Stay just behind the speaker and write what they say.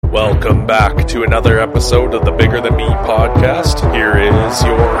Welcome back to another episode of the Bigger Than Me podcast. Here is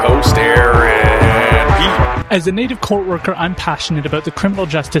your host, Aaron P. As a native court worker, I'm passionate about the criminal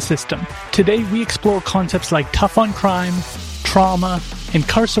justice system. Today, we explore concepts like tough on crime, trauma,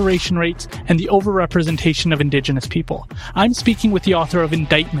 incarceration rates, and the overrepresentation of Indigenous people. I'm speaking with the author of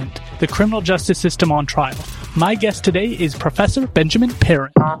Indictment, the criminal justice system on trial. My guest today is Professor Benjamin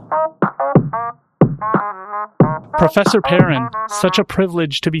Perrin. Professor Perrin, such a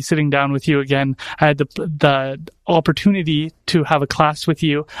privilege to be sitting down with you again. I had the opportunity to have a class with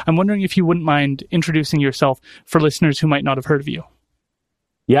you. I'm wondering if you wouldn't mind introducing yourself for listeners who might not have heard of you.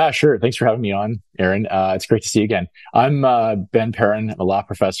 Yeah, sure. Thanks for having me on, Aaron. It's great to see you again. I'm Ben Perrin. I'm a law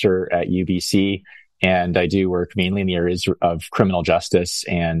professor at UBC, and I do work mainly in the areas of criminal justice.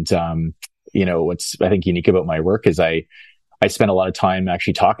 And, what's I think unique about my work is I spend a lot of time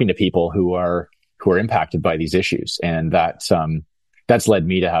actually talking to people who are impacted by these issues. And that's led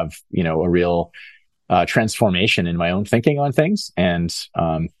me to have, a real transformation in my own thinking on things. And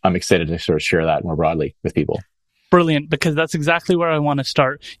I'm excited to sort of share that more broadly with people. Brilliant, because that's exactly where I want to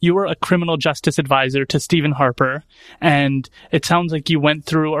start. You were a criminal justice advisor to Stephen Harper, and it sounds like you went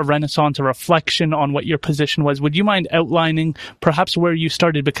through a renaissance, a reflection on what your position was. Would you mind outlining perhaps where you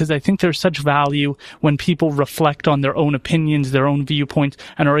started? Because I think there's such value when people reflect on their own opinions, their own viewpoints,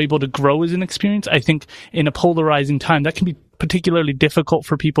 and are able to grow as an experience. I think in a polarizing time, that can be particularly difficult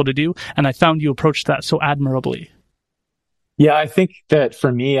for people to do, and I found you approached that so admirably. Yeah, I think that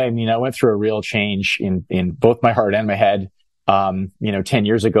for me, I went through a real change in both my heart and my head. 10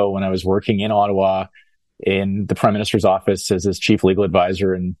 years ago when I was working in Ottawa in the Prime Minister's office as his chief legal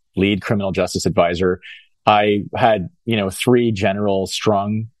advisor and lead criminal justice advisor, I had, three general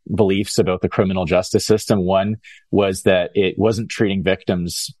strong beliefs about the criminal justice system. One was that it wasn't treating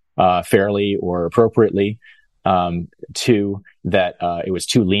victims fairly or appropriately. Two, that it was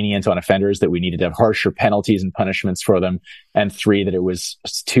too lenient on offenders, that we needed to have harsher penalties and punishments for them. And three, that it was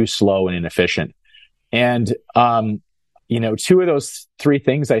too slow and inefficient. And, two of those three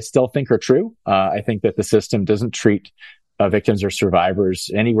things I still think are true. I think that the system doesn't treat victims or survivors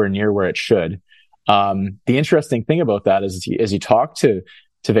anywhere near where it should. The interesting thing about that is as you talk to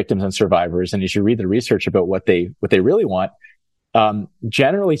victims and survivors, and as you read the research about what they really want,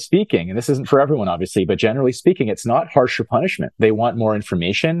 generally speaking, and this isn't for everyone, obviously, but generally speaking, it's not harsher punishment. They want more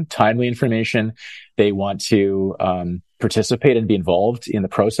information, timely information. They want to participate and be involved in the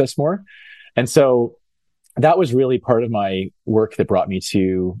process more. And so that was really part of my work that brought me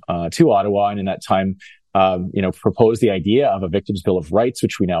to Ottawa. And in that time, proposed the idea of a Victims' Bill of Rights,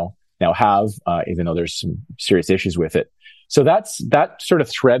 which we now have, even though there's some serious issues with it. So that sort of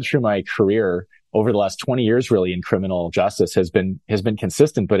thread through my career over the last 20 years, really, in criminal justice has been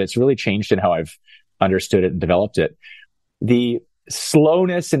consistent, but it's really changed in how I've understood it and developed it. The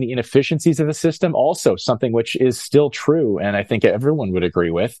slowness and the inefficiencies of the system, also something which is still true, and I think everyone would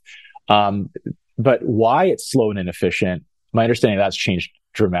agree with. But why it's slow and inefficient, my understanding of that's changed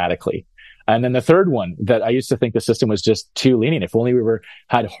dramatically. And then the third one, that I used to think the system was just too lenient. If only we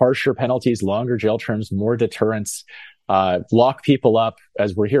had harsher penalties, longer jail terms, more deterrence, lock people up,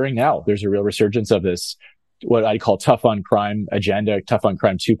 as we're hearing now. There's a real resurgence of this, what I call tough on crime agenda, tough on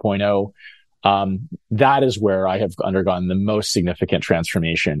crime 2.0. That is where I have undergone the most significant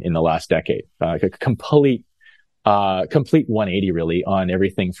transformation in the last decade. A complete 180 really on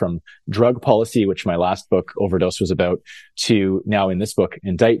everything from drug policy, which my last book, Overdose, was about, to now in this book,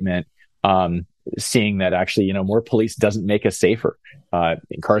 Indictment, seeing that actually, more police doesn't make us safer.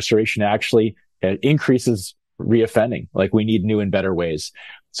 Incarceration actually increases reoffending. Like, we need new and better ways.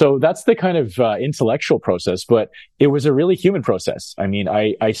 So that's the kind of intellectual process, but it was a really human process. I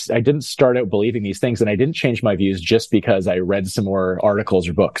didn't start out believing these things, and I didn't change my views just because I read some more articles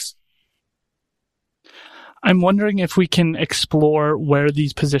or books. I'm wondering if we can explore where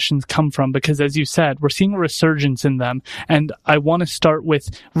these positions come from, because as you said, we're seeing a resurgence in them. And I want to start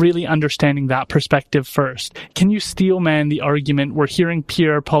with really understanding that perspective first. Can you steelman the argument? We're hearing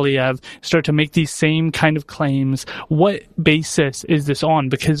Pierre Poilievre start to make these same kind of claims. What basis is this on?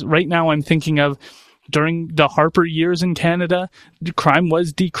 Because right now I'm thinking of during the Harper years in Canada, crime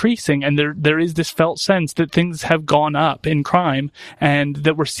was decreasing, and there is this felt sense that things have gone up in crime and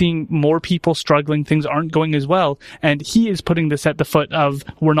that we're seeing more people struggling, things aren't going as well. And he is putting this at the foot of,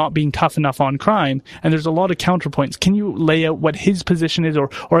 we're not being tough enough on crime. And there's a lot of counterpoints. Can you lay out what his position is, or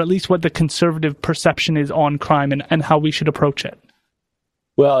at least what the conservative perception is on crime and how we should approach it?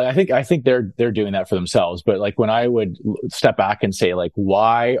 Well, I think they're doing that for themselves. But like, when I would step back and say, like,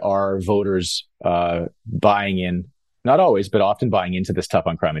 why are voters buying in, not always, but often buying into this tough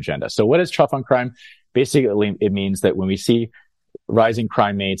on crime agenda? So what is tough on crime? Basically, it means that when we see rising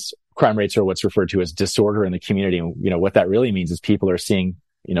crime rates. Crime rates are what's referred to as disorder in the community. And, what that really means is people are seeing,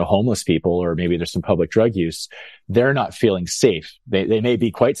 homeless people, or maybe there's some public drug use. They're not feeling safe. They may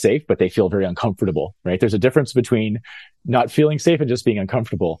be quite safe, but they feel very uncomfortable, right? There's a difference between not feeling safe and just being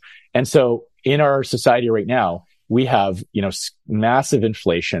uncomfortable. And so in our society right now, we have, massive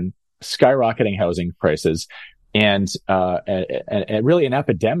inflation, skyrocketing housing prices, and really an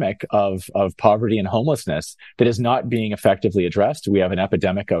epidemic of poverty and homelessness that is not being effectively addressed. We have an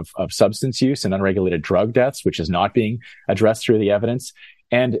epidemic of substance use and unregulated drug deaths, which is not being addressed through the evidence.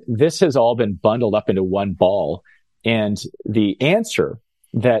 And this has all been bundled up into one ball. And the answer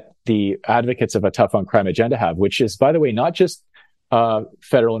that the advocates of a tough on crime agenda have, which is, by the way, not just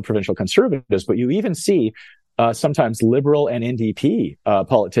federal and provincial conservatives, but you even see sometimes liberal and NDP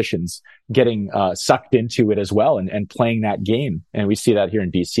politicians getting sucked into it as well and playing that game. And we see that here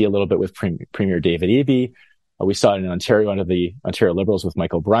in BC a little bit with Premier David Eby. We saw it in Ontario under the Ontario Liberals with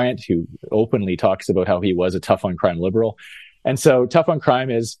Michael Bryant, who openly talks about how he was a tough on crime liberal. And so tough on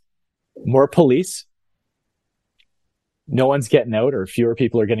crime is more police. No one's getting out, or fewer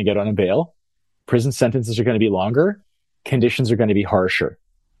people are going to get on a bail. Prison sentences are going to be longer. Conditions are going to be harsher.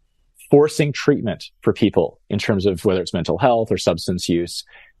 Forcing treatment for people in terms of whether it's mental health or substance use.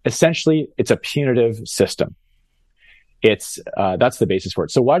 Essentially, it's a punitive system. That's the basis for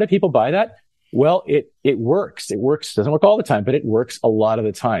it. So why do people buy that? Well, it works. It works. Doesn't work all the time, but it works a lot of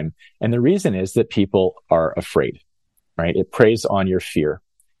the time. And the reason is that people are afraid, right? It preys on your fear.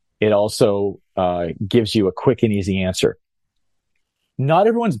 It also gives you a quick and easy answer. Not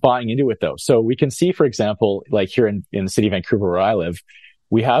everyone's buying into it, though. So we can see, for example, like here in the city of Vancouver, where I live,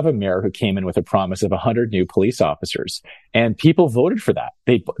 we have a mayor who came in with a promise of 100 new police officers, and people voted for that.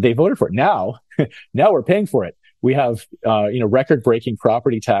 They voted for it. Now we're paying for it. We have, record-breaking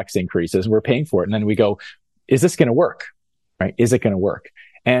property tax increases, and we're paying for it. And then we go, is this going to work? Right? Is it going to work?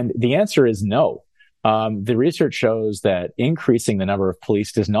 And the answer is no. The research shows that increasing the number of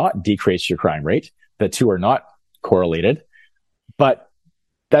police does not decrease your crime rate. The two are not correlated. But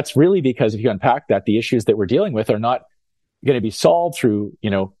that's really because if you unpack that, the issues that we're dealing with are not going to be solved through,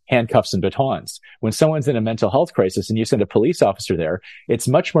 handcuffs and batons. When someone's in a mental health crisis and you send a police officer there, it's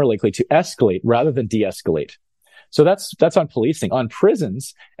much more likely to escalate rather than de-escalate. So that's on policing. On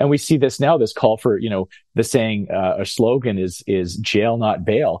prisons, and we see this now, this call for, the saying, a slogan is jail, not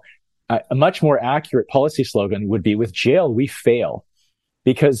bail. A much more accurate policy slogan would be, with jail, we fail.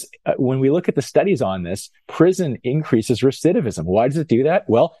 Because when we look at the studies on this, prison increases recidivism. Why does it do that?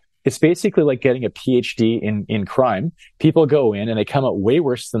 Well, it's basically like getting a PhD in crime. People go in and they come out way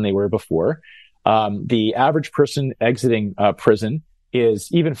worse than they were before. The average person exiting prison is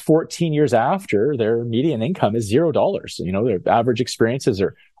even 14 years after their median income is $0. Their average experiences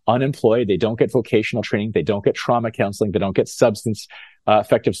are unemployed. They don't get vocational training. They don't get trauma counseling. They don't get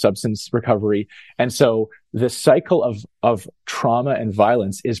effective substance recovery. And so the cycle of trauma and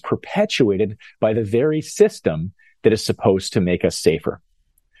violence is perpetuated by the very system that is supposed to make us safer.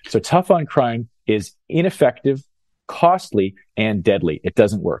 So tough on crime is ineffective, costly, and deadly. It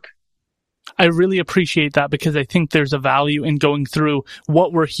doesn't work. I really appreciate that, because I think there's a value in going through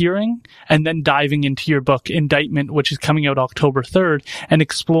what we're hearing and then diving into your book, Indictment, which is coming out October 3rd, and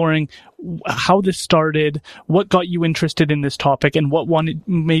exploring how this started, what got you interested in this topic, and what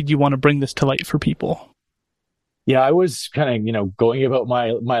made you want to bring this to light for people. Yeah, I was kind of, going about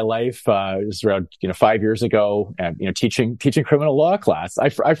my life. It was around, 5 years ago, and, teaching criminal law class.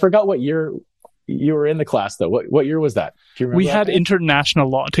 I forgot what year you were in the class, though. What year was that? Do you remember? We had international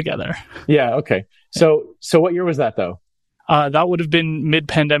law together. Yeah. Okay. So what year was that, though? That would have been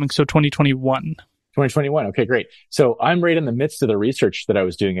mid-pandemic, so 2021. 2021. Okay, great. So I'm right in the midst of the research that I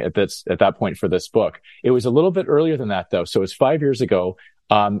was doing at that point for this book. It was a little bit earlier than that, though. So it was 5 years ago.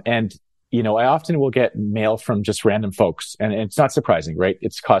 And I often will get mail from just random folks, and it's not surprising, right?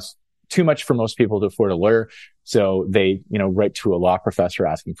 It's cost too much for most people to afford a lawyer. So they, write to a law professor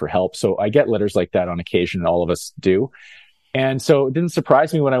asking for help. So I get letters like that on occasion, and all of us do. And so it didn't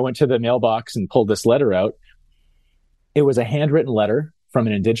surprise me when I went to the mailbox and pulled this letter out. It was a handwritten letter from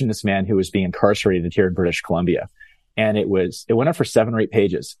an Indigenous man who was being incarcerated here in British Columbia. And it went on for 7 or 8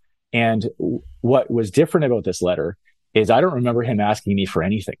 pages. And what was different about this letter is I don't remember him asking me for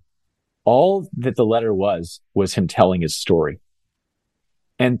anything. All that the letter was him telling his story.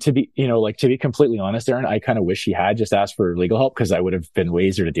 And to be completely honest, Aaron, I kind of wish he had just asked for legal help, because I would have been way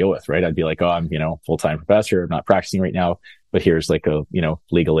easier to deal with, right? I'd be like, oh, I'm, full-time professor. I'm not practicing right now, but here's like a,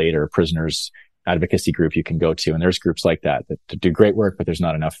 legal aid or prisoners advocacy group you can go to. And there's groups like that do great work, but there's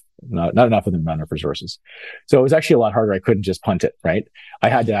not enough of them, not enough resources. So it was actually a lot harder. I couldn't just punt it, right? I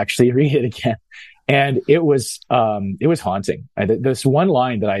had to actually read it again. And it was haunting. This one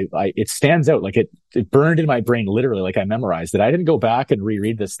line that it stands out, like it burned in my brain, literally, like I memorized it. I didn't go back and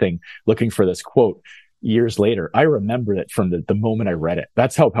reread this thing looking for this quote years later. I remember it from the moment I read it.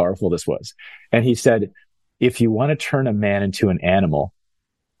 That's how powerful this was. And he said, if you want to turn a man into an animal,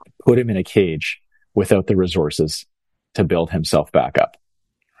 put him in a cage without the resources to build himself back up.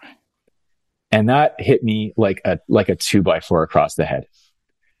 And that hit me like a 2x4 across the head.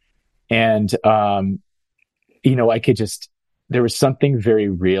 And, there was something very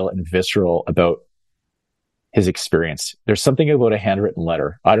real and visceral about his experience. There's something about a handwritten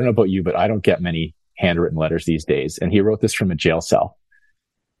letter. I don't know about you, but I don't get many handwritten letters these days. And he wrote this from a jail cell,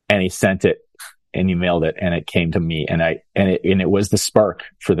 and he sent it and he mailed it, and it came to me, and it was the spark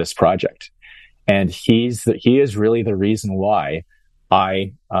for this project. And he is really the reason why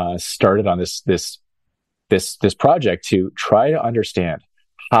I started on this project, to try to understand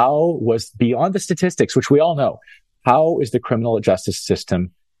how was, beyond the statistics, which we all know, how is the criminal justice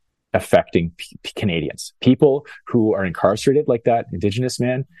system affecting Canadians, people who are incarcerated like that Indigenous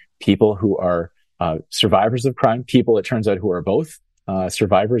man, people who are survivors of crime, people, it turns out, who are both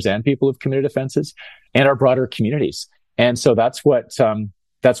survivors and people who've committed offenses, and our broader communities. And so that's what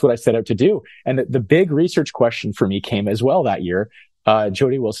I set out to do. And the big research question for me came as well that year.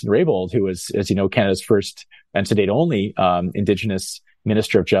 Jody Wilson-Raybould, who was, as you know, Canada's first and to date only Indigenous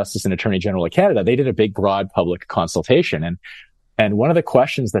Minister of Justice and Attorney General of Canada, they did a big, broad public consultation. And one of the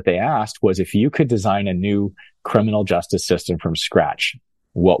questions that they asked was, if you could design a new criminal justice system from scratch,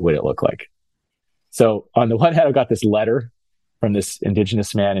 what would it look like? So on the one hand, I've got this letter from this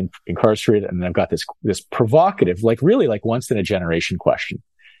Indigenous man incarcerated, and then I've got this provocative, really once in a generation question.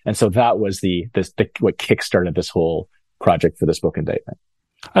 And so that was what kickstarted this whole project for this book indictment.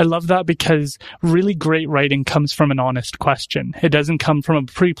 I love that, because really great writing comes from an honest question. It doesn't come from a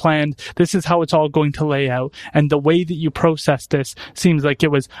pre-planned, this is how it's all going to lay out. And the way that you process this seems like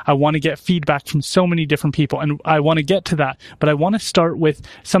it was, I want to get feedback from so many different people, and I want to get to that. But I want to start with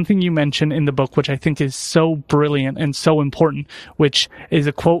something you mentioned in the book, which I think is so brilliant and so important, which is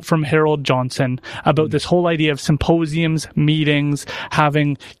a quote from Harold Johnson about this whole idea of symposiums, meetings,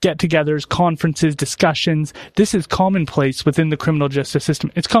 having get-togethers, conferences, discussions. This is commonplace within the criminal justice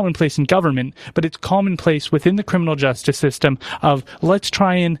system. It's commonplace in government, but it's commonplace within the criminal justice system of, let's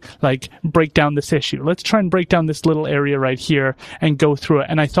try and break down this issue. Let's try and break down this little area right here and go through it.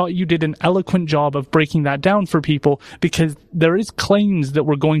 And I thought you did an eloquent job of breaking that down for people, because there is claims that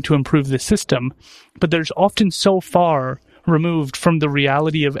we're going to improve the system, but there's often so far removed from the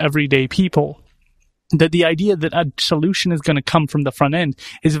reality of everyday people that the idea that a solution is going to come from the front end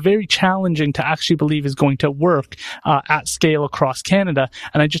is very challenging to actually believe is going to work at scale across Canada.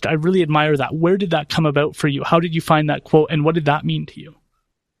 And I really admire that. Where did that come about for you? How did you find that quote, and what did that mean to you?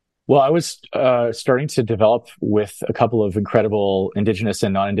 Well, I was starting to develop with a couple of incredible Indigenous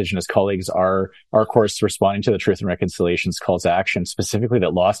and non-Indigenous colleagues our course, Responding to the Truth and Reconciliation's Calls to Action, specifically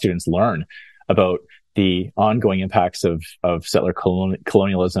that law students learn about the ongoing impacts of settler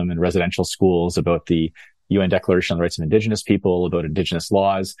colonialism in residential schools, about the UN Declaration on the Rights of Indigenous People, about Indigenous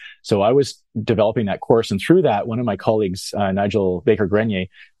laws. So I was developing that course, and through that, one of my colleagues, Nigel Baker-Grenier,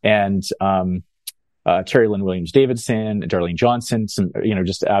 and Terry Lynn Williams-Davidson, Darlene Johnson,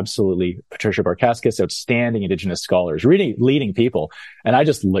 just absolutely Patricia Barkaskis, outstanding Indigenous scholars, really leading people. And I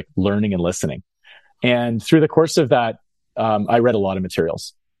just learning and listening. And through the course of that, I read a lot of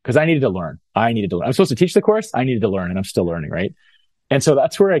materials, because I needed to learn. I'm supposed to teach the course. I needed to learn, and I'm still learning, right? And so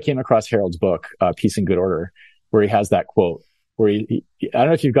that's where I came across Harold's book, Peace and Good Order, where he has that quote, where I don't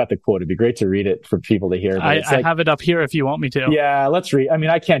know if you've got the quote. It'd be great to read it for people to hear. I have it up here if you want me to. Yeah, let's read. I mean,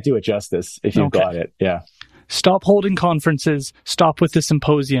 I can't do it justice if you've got it. Yeah. Stop holding conferences. Stop with the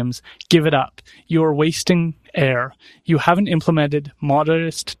symposiums. Give it up. You are wasting air. You haven't implemented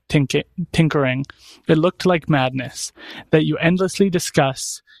modest tinkering. It looked like madness. That you endlessly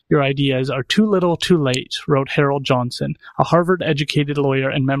discuss your ideas are too little too late, wrote Harold Johnson, a Harvard-educated lawyer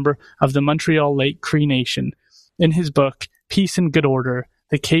and member of the Montreal Lake Cree Nation, in his book, Peace and Good Order,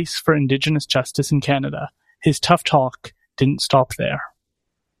 The Case for Indigenous Justice in Canada. His tough talk didn't stop there.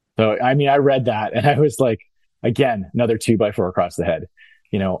 So, I mean, I read that and I was like, again, another 2x4 across the head.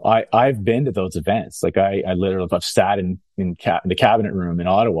 I've been to those events. I literally have sat in the cabinet room in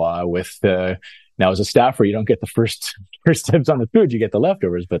Ottawa with now as a staffer, you don't get the first dibs on the food, you get the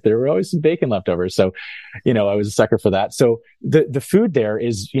leftovers, but there were always some bacon leftovers. So, I was a sucker for that. So the food there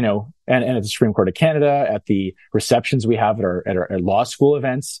is, and at the Supreme Court of Canada, at the receptions we have at our law school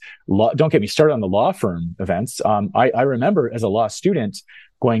events, don't get me started on the law firm events. I remember as a law student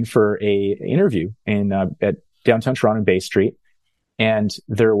going for a interview at downtown Toronto, Bay Street. and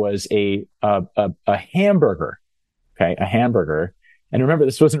there was a hamburger. Okay, a hamburger. And remember,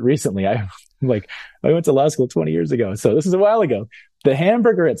 this wasn't recently. I went to law school 20 years ago, so this is a while ago. The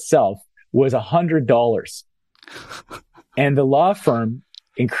hamburger itself was $100, and the law firm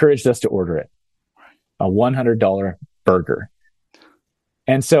encouraged us to order it, a $100 burger.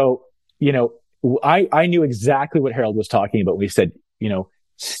 And so, I knew exactly what Harold was talking about. We said,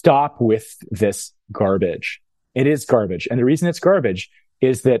 stop with this garbage. It is garbage. And the reason it's garbage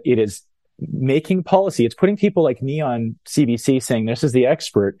is that it is making policy. It's putting people like me on CBC saying this is the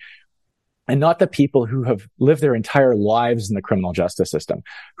expert, and not the people who have lived their entire lives in the criminal justice system.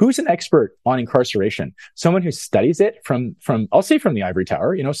 Who's an expert on incarceration? Someone who studies it from I'll say from the ivory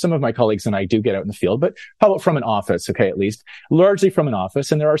tower. Some of my colleagues and I do get out in the field, but how about from an office? Okay, at least largely from an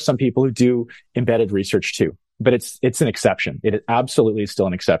office. And there are some people who do embedded research too, but it's an exception. It is absolutely still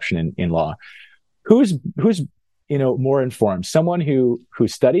an exception in law. Who's more informed? Someone who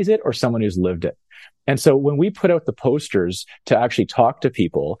studies it, or someone who's lived it? And so when we put out the posters to actually talk to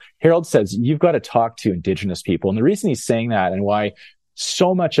people, Harold says, you've got to talk to Indigenous people. And the reason he's saying that, and why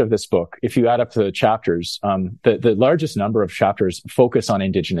so much of this book, if you add up the chapters, the largest number of chapters focus on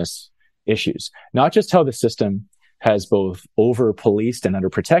Indigenous issues, not just how the system has both over-policed and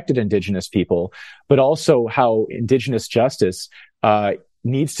under-protected Indigenous people, but also how Indigenous justice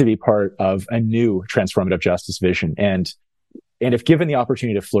needs to be part of a new transformative justice vision. And if given the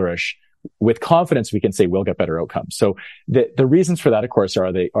opportunity to flourish, with confidence, we can say we'll get better outcomes. So the reasons for that, of course,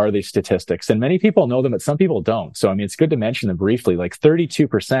 are the statistics, and many people know them, but some people don't. So, it's good to mention them briefly. Like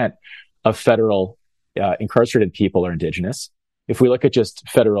 32% of federal incarcerated people are Indigenous. If we look at just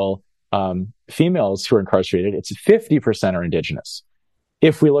federal females who are incarcerated, it's 50% are Indigenous.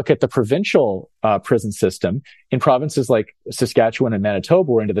 If we look at the provincial prison system, in provinces like Saskatchewan and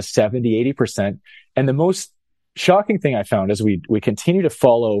Manitoba, we're into the 70, 80%. And the most shocking thing I found as we continue to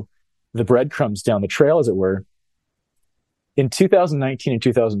follow the breadcrumbs down the trail, as it were, in 2019 and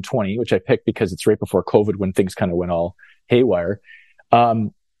 2020, which I picked because it's right before COVID when things kind of went all haywire,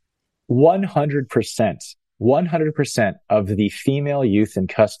 100% of the female youth in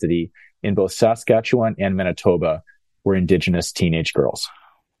custody in both Saskatchewan and Manitoba were Indigenous teenage girls.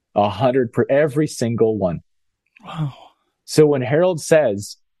 100 per every single one. Wow. So when Harold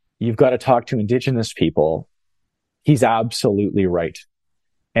says you've got to talk to Indigenous people, he's absolutely right.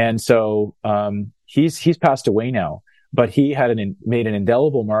 And so he's passed away now, but he had made an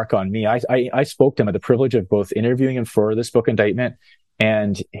indelible mark on me. I spoke to him. I had the privilege of both interviewing him for this book Indictment,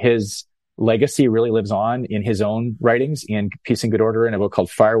 and his legacy really lives on in his own writings in Peace and Good Order, in a book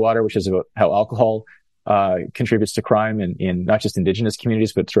called Firewater, which is about how alcohol contributes to crime in not just Indigenous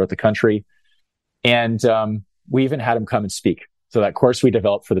communities, but throughout the country. And we even had him come and speak. So that course we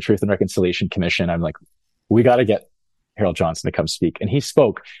developed for the Truth and Reconciliation Commission, I'm like, we got to get Harold Johnson to come speak. And he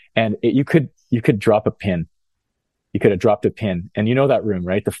spoke, and you could drop a pin. You could have dropped a pin. And that room,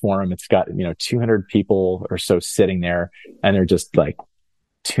 right? The forum, it's got, 200 people or so sitting there, and they're just like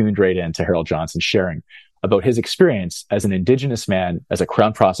tuned right into Harold Johnson sharing about his experience as an Indigenous man, as a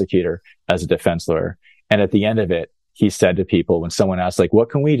Crown prosecutor, as a defense lawyer. And at the end of it, he said to people, when someone asked, like, what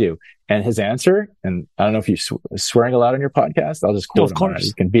can we do? And his answer, and I don't know if you're swearing a lot on your podcast, I'll just quote him. Of course.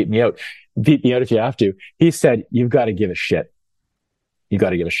 You can beat me out if you have to. He said, you've got to give a shit. You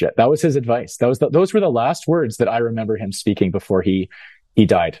got to give a shit. That was his advice. Those were the last words that I remember him speaking before he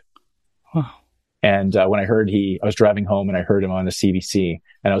died. Wow. And when I was driving home and I heard him on the CBC,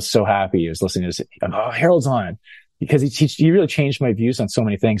 and I was so happy. I was listening to this. Oh, Harold's on, because he really changed my views on so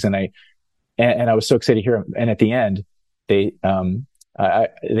many things. And I was so excited to hear him. And at the end, they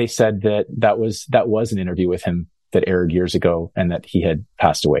said that was an interview with him that aired years ago, and that he had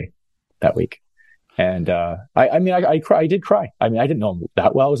passed away that week. And I did cry. I didn't know him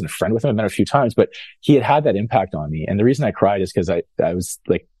that well. I wasn't a friend with him. I met him a few times, but he had that impact on me. And the reason I cried is because I was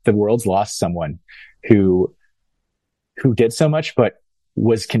like, the world's lost someone who did so much, but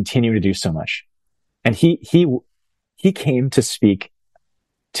was continuing to do so much. And he came to speak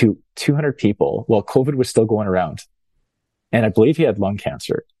to 200 people while COVID was still going around. And I believe he had lung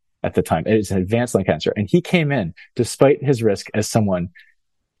cancer at the time. It was an advanced lung cancer. And he came in despite his risk as someone.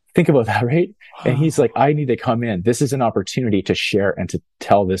 Think about that, right? Wow. And he's like, I need to come in. This is an opportunity to share and to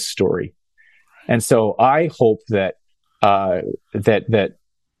tell this story. And so I hope that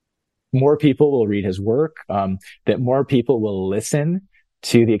more people will read his work, that more people will listen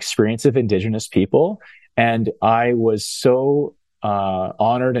to the experience of Indigenous people. And I was so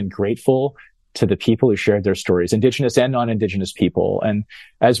honored and grateful to the people who shared their stories, Indigenous and non-Indigenous people. And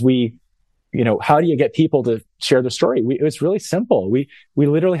as we, how do you get people to share their story? It was really simple. We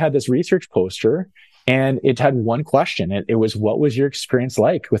literally had this research poster, And it had one question. It was, what was your experience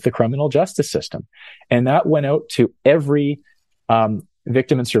like with the criminal justice system? And that went out to every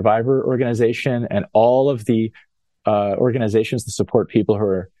victim and survivor organization and all of the organizations that support people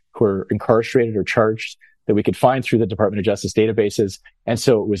who are incarcerated or charged that we could find through the Department of Justice databases. And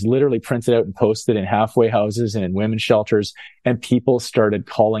so it was literally printed out and posted in halfway houses and in women's shelters, and people started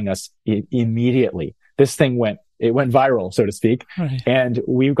calling us immediately. This thing went viral, so to speak. Right. And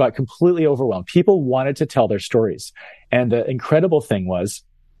we got completely overwhelmed. People wanted to tell their stories. And the incredible thing was,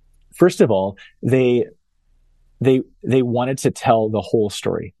 first of all, they wanted to tell the whole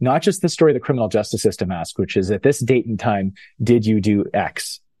story, not just the story the criminal justice system asked, which is, at this date and time, did you do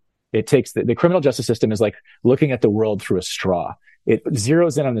X? It takes the criminal justice system is like looking at the world through a straw. It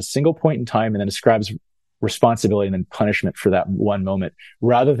zeroes in on a single point in time and then ascribes responsibility and then punishment for that one moment,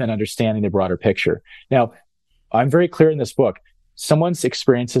 rather than understanding the broader picture. Now, I'm very clear in this book. Someone's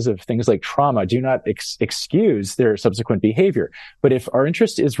experiences of things like trauma do not excuse their subsequent behavior. But if our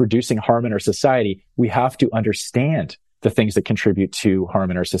interest is reducing harm in our society, we have to understand the things that contribute to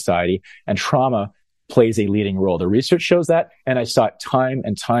harm in our society. And trauma plays a leading role. The research shows that. And I saw it time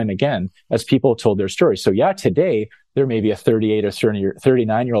and time again as people told their stories. So yeah, today there may be a 38 or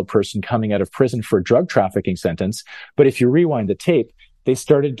 39-year-old person coming out of prison for a drug trafficking sentence. But if you rewind the tape, they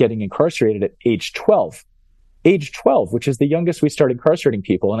started getting incarcerated at age 12. Age 12, which is the youngest we started incarcerating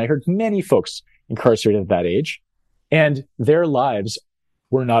people. And I heard many folks incarcerated at that age, and their lives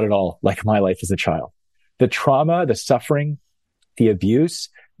were not at all like my life as a child. The trauma, the suffering, the abuse,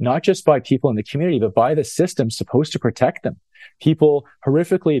 not just by people in the community, but by the system supposed to protect them. People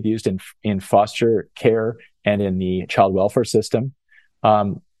horrifically abused in foster care and in the child welfare system.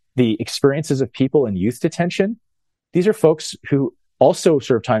 The experiences of people in youth detention. These are folks who also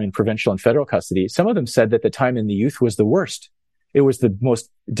served time in provincial and federal custody. Some of them said that the time in the youth was the worst. It was the most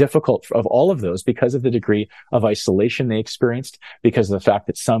difficult of all of those because of the degree of isolation they experienced, because of the fact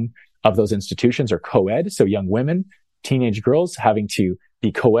that some of those institutions are co-ed. So young women, teenage girls having to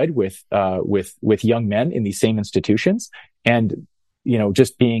be co-ed with young men in these same institutions. And,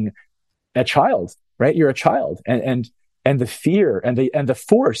 just being a child, right? You're a child, and the fear and the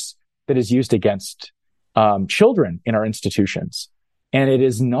force that is used against children in our institutions. And it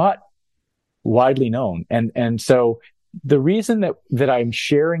is not widely known. And so the reason that I'm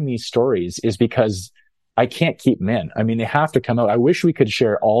sharing these stories is because I can't keep them in. I mean, they have to come out. I wish we could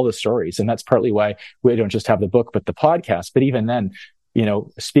share all the stories. And that's partly why we don't just have the book, but the podcast. But even then,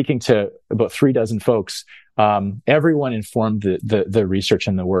 speaking to about 36 folks, everyone informed the research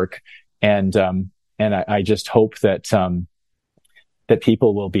and the work. And I just hope that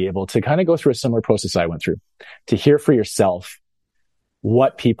people will be able to kind of go through a similar process I went through, to hear for yourself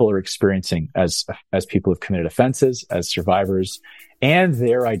what people are experiencing as people who've committed offenses, as survivors, and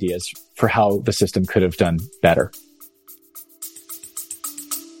their ideas for how the system could have done better.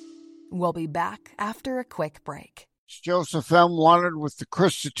 We'll be back after a quick break. Joseph M. Leonard with the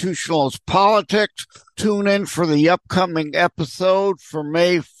Constitutionalist Politics. Tune in for the upcoming episode for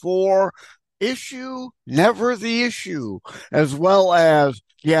May 4, Issue, Never the Issue, as well as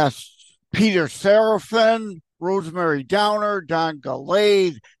guests Peter Seraphin, Rosemary Downer, Don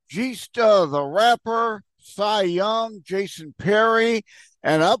Gallade, Gista the Rapper, Cy Young, Jason Perry,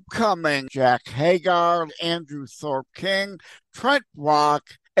 and upcoming Jack Hagar, Andrew Thorpe King, Trent Rock,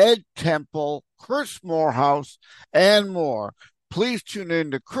 Ed Temple, Chris Morehouse, and more. Please tune in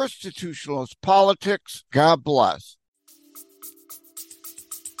to Constitutionalist Politics. God bless.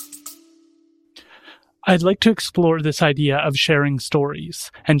 I'd like to explore this idea of sharing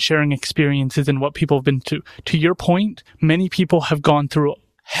stories and sharing experiences and what people have been through. To your point, many people have gone through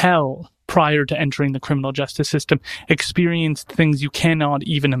hell prior to entering the criminal justice system, experienced things you cannot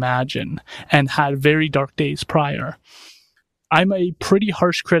even imagine, and had very dark days prior. I'm a pretty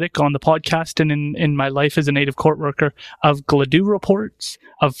harsh critic on the podcast and in my life as a Native court worker of Gladue reports,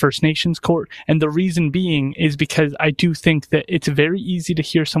 of First Nations court. And the reason being is because I do think that it's very easy to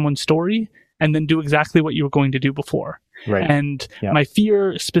hear someone's story and then do exactly what you were going to do before. Right. And my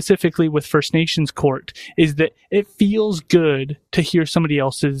fear specifically with First Nations court is that it feels good to hear somebody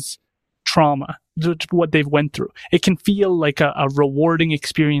else's trauma, what they've went through. It can feel like a rewarding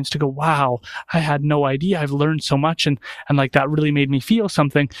experience to go, wow, I had no idea. I've learned so much. And like that really made me feel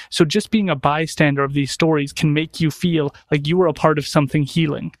something. So just being a bystander of these stories can make you feel like you were a part of something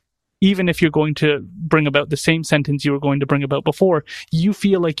healing. Even if you're going to bring about the same sentence you were going to bring about before, you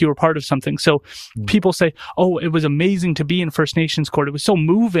feel like you were part of something. So people say, oh, it was amazing to be in First Nations court. It was so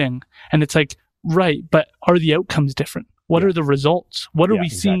moving. And it's like, right, but are the outcomes different? What are the results? What are we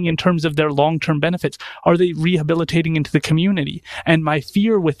seeing in terms of their long-term benefits? Are they rehabilitating into the community? And my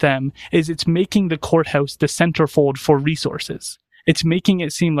fear with them is it's making the courthouse the centerfold for resources. It's making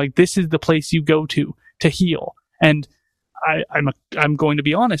it seem like this is the place you go to heal. And I'm going to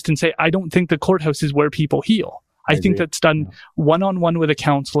be honest and say, I don't think the courthouse is where people heal. I think that's done one-on-one with a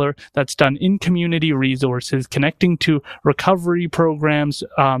counselor, that's done in community resources, connecting to recovery programs,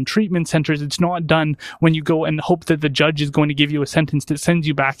 treatment centers. It's not done when you go and hope that the judge is going to give you a sentence that sends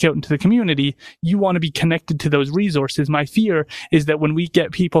you back out into the community. You want to be connected to those resources. My fear is that when we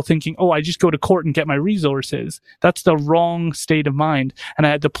get people thinking, oh, I just go to court and get my resources, that's the wrong state of mind. And I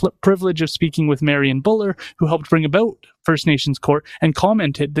had the privilege of speaking with Marion Buller, who helped bring about First Nations Court, and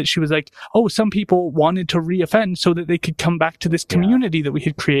commented that she was like, oh, some people wanted to reoffend so that they could come back to this community that we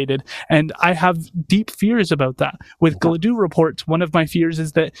had created. And I have deep fears about that. With Gladue reports, one of my fears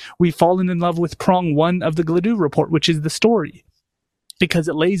is that we've fallen in love with prong one of the Gladue report, which is the story, because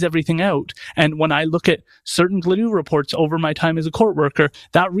it lays everything out. And when I look at certain Gladue reports over my time as a court worker,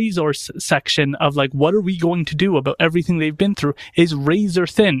 that resource section of like, what are we going to do about everything they've been through is razor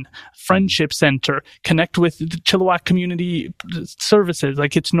thin. Friendship Center, connect with the Chilliwack Community Services.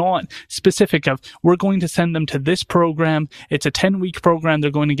 Like, it's not specific of, we're going to send them to this program. It's a 10-week program.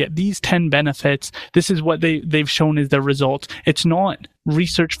 They're going to get these 10 benefits. This is what they've shown as their results. It's not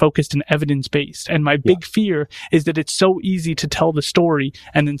research focused and evidence based. And my big fear is that it's so easy to tell the story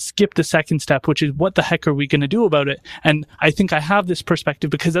and then skip the second step, which is, what the heck are we going to do about it? And I think I have this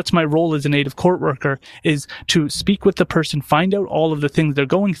perspective because that's my role as a native court worker, is to speak with the person, find out all of the things they're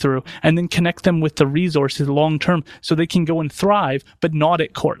going through, and then connect them with the resources long term so they can go and thrive, but not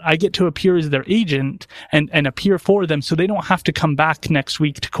at court. I get to appear as their agent and appear for them so they don't have to come back next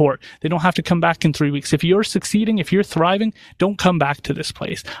week to court. They don't have to come back in 3 weeks. If you're succeeding, if you're thriving, don't come back to this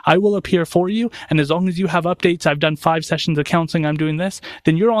place. I will appear for you, and as long as you have updates, I've done 5 sessions of counseling, I'm doing this,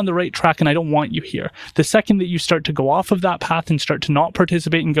 then you're on the right track, and I don't want you here. The second that you start to go off of that path and start to not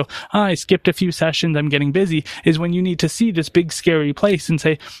participate and go, I skipped a few sessions, I'm getting busy, is when you need to see this big scary place and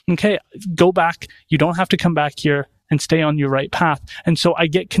say, okay, go back. You don't have to come back here, and stay on your right path. And so I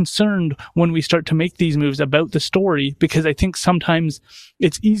get concerned when we start to make these moves about the story, because I think sometimes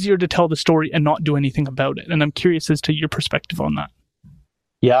it's easier to tell the story and not do anything about it. And I'm curious as to your perspective on that.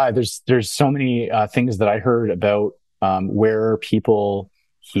 Yeah, there's so many things that I heard about where people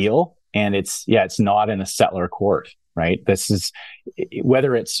heal, and it's not in a settler court, right? This is,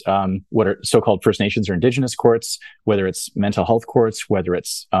 whether it's what are so-called First Nations or Indigenous courts, whether it's mental health courts, whether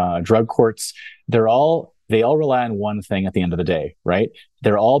it's drug courts, they all rely on one thing at the end of the day, right?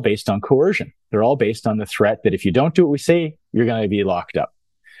 They're all based on coercion. They're all based on the threat that if you don't do what we say, you're going to be locked up.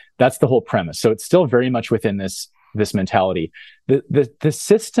 That's the whole premise. So it's still very much within this mentality. The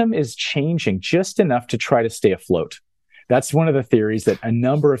system is changing just enough to try to stay afloat. That's one of the theories that a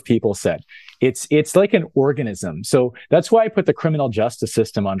number of people said. It's like an organism. So that's why I put the criminal justice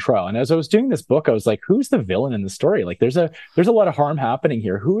system on trial. And as I was doing this book, I was like, who's the villain in the story? Like, there's a lot of harm happening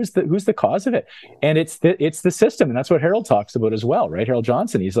here. Who's the cause of it? And it's the system. And that's what Harold talks about as well, right? Harold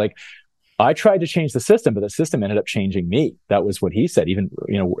Johnson. He's like, I tried to change the system, but the system ended up changing me. That was what he said, even,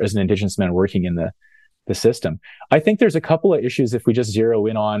 as an Indigenous man working in the system. I think there's a couple of issues if we just zero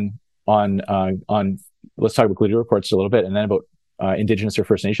in on let's talk about Gladue reports a little bit, and then about Indigenous or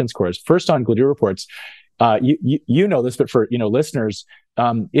First Nations courts. First, on Gladue reports, you know this, but for listeners,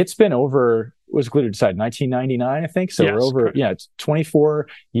 it's been over. Was Gladue decided 1999, I think. So yes, we're over, correct. It's 24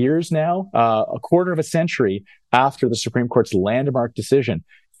 years now, a quarter of a century after the Supreme Court's landmark decision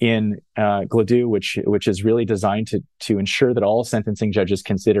in Gladue, which is really designed to ensure that all sentencing judges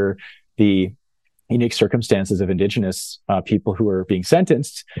consider the unique circumstances of Indigenous people who are being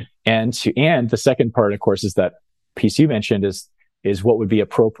sentenced, and the second part, of course, is that piece you mentioned is what would be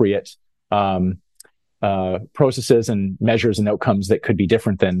appropriate processes and measures and outcomes that could be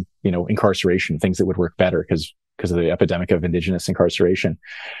different than incarceration, things that would work better because of the epidemic of Indigenous incarceration.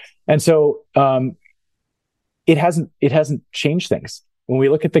 And so it hasn't changed things. When we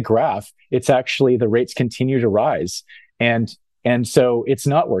look at the graph, it's actually the rates continue to rise, and so it's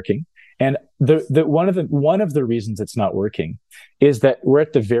not working. And one of the reasons it's not working is that we're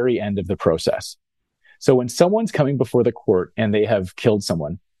at the very end of the process. So when someone's coming before the court and they have killed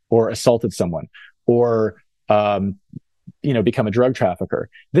someone or assaulted someone or become a drug trafficker,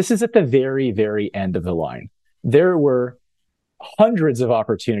 this is at the very, very end of the line. There were hundreds of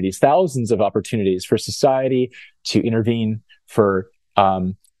opportunities, thousands of opportunities for society to intervene, for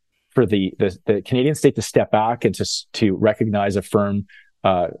the Canadian state to step back and to recognize, affirm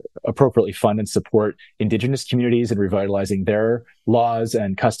appropriately fund and support Indigenous communities and revitalizing their laws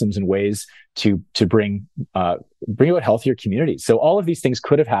and customs and ways to bring about healthier communities. So all of these things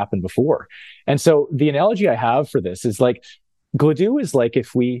could have happened before. And so the analogy I have for this is like Gladue is like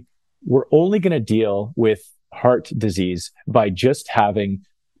if we were only going to deal with heart disease by just having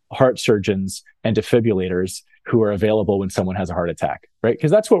heart surgeons and defibrillators who are available when someone has a heart attack, right?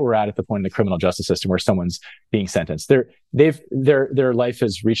 Because that's what we're at the point in the criminal justice system where someone's being sentenced. Their life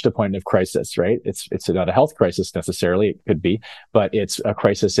has reached a point of crisis, right? It's not a health crisis necessarily, it could be, but it's a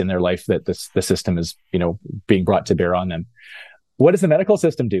crisis in their life that the system is, being brought to bear on them. What does the medical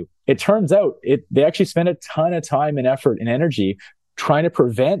system do? It turns out they actually spend a ton of time and effort and energy trying to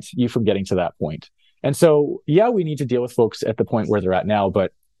prevent you from getting to that point. And so, yeah, we need to deal with folks at the point where they're at now,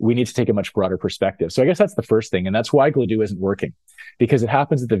 but we need to take a much broader perspective. So I guess that's the first thing. And that's why Gladue isn't working, because it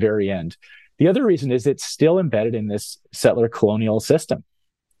happens at the very end. The other reason is it's still embedded in this settler colonial system.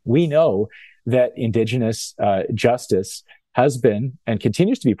 We know that Indigenous justice has been and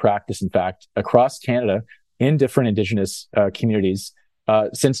continues to be practiced, in fact, across Canada in different Indigenous communities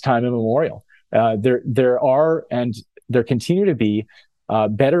since time immemorial. There are and there continue to be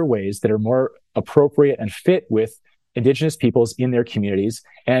better ways that are more appropriate and fit with Indigenous peoples in their communities.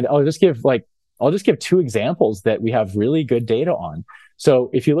 And I'll just give two examples that we have really good data on. So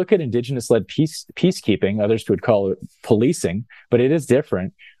if you look at Indigenous-led peacekeeping, others would call it policing, but it is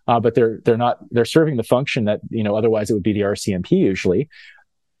different. But they're serving the function that, otherwise it would be the RCMP usually.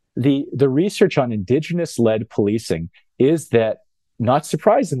 The research on Indigenous-led policing is that, not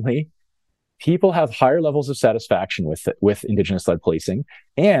surprisingly, people have higher levels of satisfaction with Indigenous-led policing,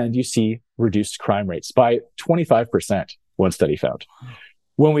 and you see reduced crime rates by 25%, one study found.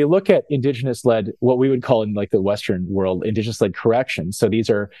 When we look at Indigenous-led, what we would call in like the Western world, Indigenous-led corrections, so these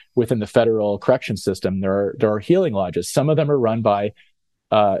are within the federal correction system, there are healing lodges. Some of them are run by,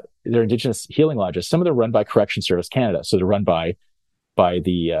 they're Indigenous healing lodges. Some of them are run by Correction Service Canada, so they're run by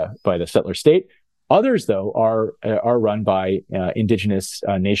the settler state. Others, though, are run by Indigenous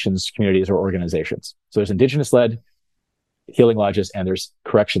nations, communities, or organizations. So there's Indigenous-led healing lodges and there's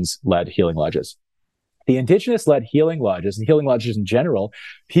corrections-led healing lodges. The Indigenous-led healing lodges and healing lodges in general,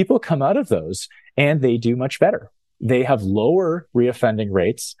 people come out of those and they do much better. They have lower reoffending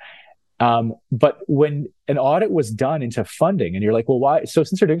rates. But when an audit was done into funding, and you're like, well, why? So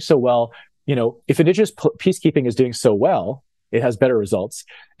since they're doing so well, if Indigenous peacekeeping is doing so well, it has better results.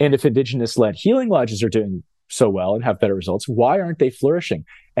 And if Indigenous-led healing lodges are doing so well and have better results, why aren't they flourishing?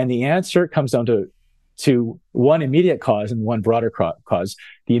 And the answer comes down to one immediate cause and one broader cause.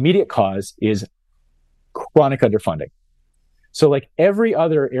 The immediate cause is chronic underfunding. So like every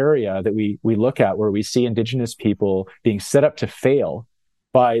other area that we look at where we see Indigenous people being set up to fail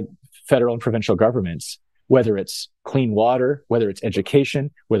by federal and provincial governments, whether it's clean water, whether it's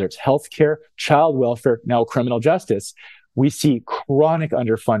education, whether it's healthcare, child welfare, now criminal justice, we see chronic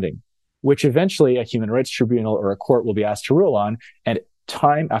underfunding, which eventually a human rights tribunal or a court will be asked to rule on. And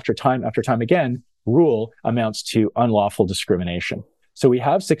time after time after time again, rule amounts to unlawful discrimination. So we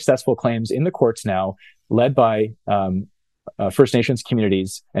have successful claims in the courts now led by First Nations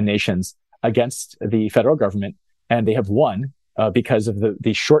communities and nations against the federal government. And they have won because of the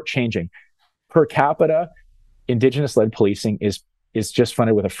shortchanging. Per capita, Indigenous-led policing is just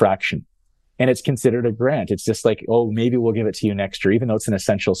funded with a fraction. And it's considered a grant. It's just like, oh, maybe we'll give it to you next year, even though it's an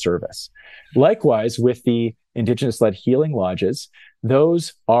essential service. Likewise, with the Indigenous-led healing lodges,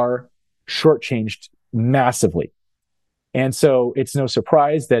 those are shortchanged massively. And so it's no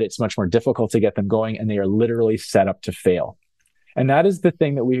surprise that it's much more difficult to get them going, and they are literally set up to fail. And that is the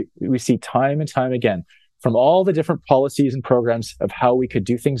thing that we see time and time again from all the different policies and programs of how we could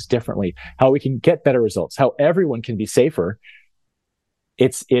do things differently, how we can get better results, how everyone can be safer.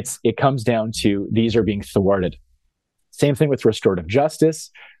 It comes down to these are being thwarted. Same thing with restorative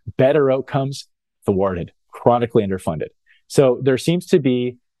justice, better outcomes, thwarted, chronically underfunded. So there seems to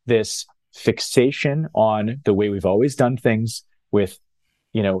be this fixation on the way we've always done things with,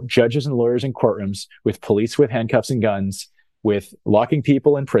 judges and lawyers in courtrooms, with police with handcuffs and guns, with locking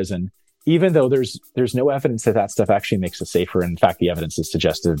people in prison, even though there's no evidence that stuff actually makes us safer. In fact, the evidence is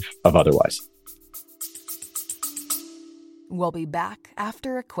suggestive of otherwise. We'll be back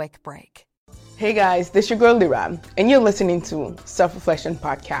after a quick break. Hey guys, this is your girl Lyra, and you're listening to Self-Reflection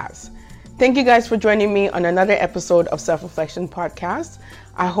Podcast. Thank you guys for joining me on another episode of Self-Reflection Podcast.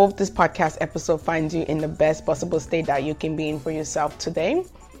 I hope this podcast episode finds you in the best possible state that you can be in for yourself today.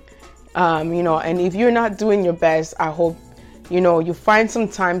 And if you're not doing your best, I hope, you find some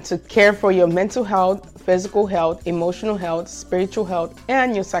time to care for your mental health, physical health, emotional health, spiritual health,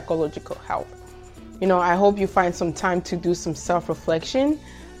 and your psychological health. I hope you find some time to do some self-reflection.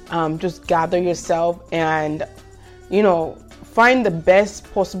 Just gather yourself and, find the best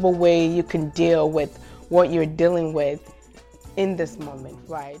possible way you can deal with what you're dealing with in this moment,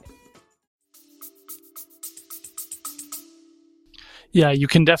 right? Yeah, you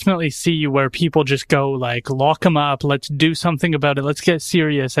can definitely see where people just go like, lock them up, let's do something about it, let's get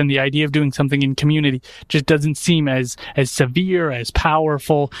serious. And the idea of doing something in community just doesn't seem as severe, as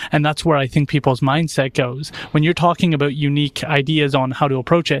powerful. And that's where I think people's mindset goes. When you're talking about unique ideas on how to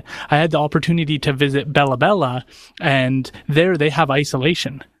approach it, I had the opportunity to visit Bella Bella, and there they have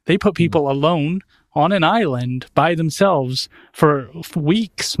isolation. They put people alone on an island by themselves for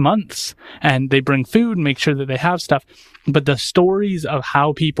weeks, months, and they bring food and make sure that they have stuff. But the stories of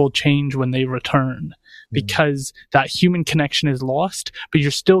how people change when they return, because that human connection is lost, but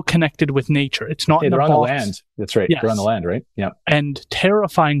you're still connected with nature. It's not in a box. They're on the land. That's right. Yes. They're on the land, right? Yeah. And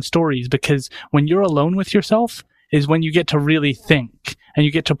terrifying stories, because when you're alone with yourself is when you get to really think and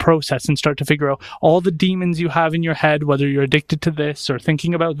you get to process and start to figure out all the demons you have in your head, whether you're addicted to this or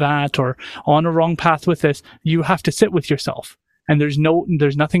thinking about that or on a wrong path with this. You have to sit with yourself. And there's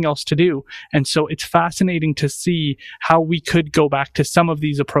nothing else to do. And so it's fascinating to see how we could go back to some of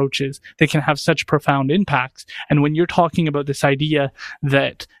these approaches that can have such profound impacts. And when you're talking about this idea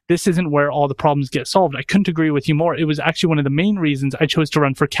that this isn't where all the problems get solved, I couldn't agree with you more. It was actually one of the main reasons I chose to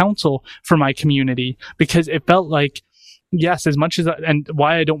run for council for my community, because it felt like, yes, as much as and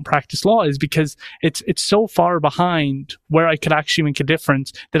why I don't practice law is because it's so far behind where I could actually make a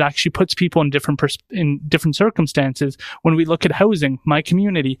difference that actually puts people in different circumstances. When we look at housing, my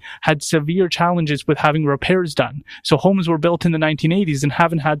community had severe challenges with having repairs done. So homes were built in the 1980s and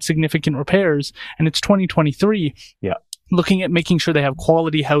haven't had significant repairs, and it's 2023. Yeah. Looking at making sure they have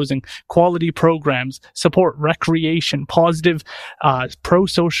quality housing, quality programs, support, recreation, positive,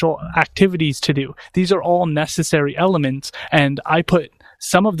 pro-social activities to do. These are all necessary elements, and I put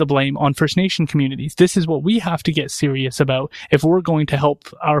some of the blame on First Nation communities. This is what we have to get serious about if we're going to help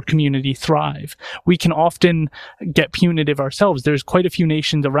our community thrive. We can often get punitive ourselves. There's quite a few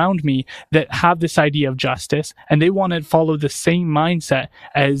nations around me that have this idea of justice, and they want to follow the same mindset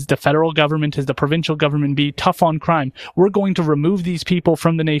as the federal government, as the provincial government, be tough on crime. We're going to remove these people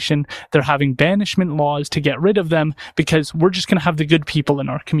from the nation. They're having banishment laws to get rid of them because we're just going to have the good people in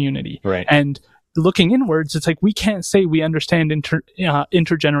our community. Right. And looking inwards, it's like we can't say we understand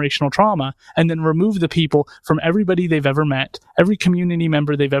intergenerational trauma and then remove the people from everybody they've ever met, every community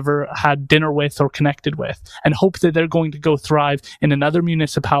member they've ever had dinner with or connected with, and hope that they're going to go thrive in another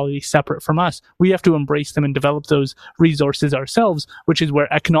municipality separate from us. We have to embrace them and develop those resources ourselves, which is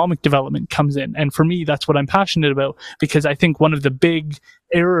where economic development comes in. And for me, that's what I'm passionate about, because I think one of the big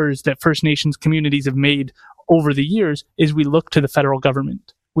errors that First Nations communities have made over the years is we look to the federal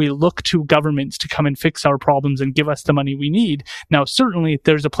government. We look to governments to come and fix our problems and give us the money we need. Now, certainly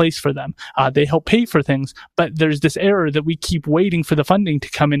there's a place for them. They help pay for things, but there's this error that we keep waiting for the funding to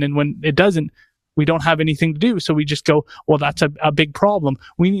come in. And when it doesn't, we don't have anything to do. So we just go, well, that's a big problem.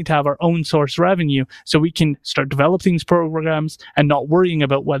 We need to have our own source revenue so we can start developing these programs and not worrying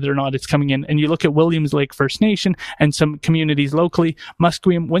about whether or not it's coming in. And you look at Williams Lake First Nation and some communities locally,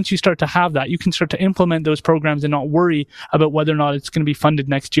 Musqueam, once you start to have that, you can start to implement those programs and not worry about whether or not it's going to be funded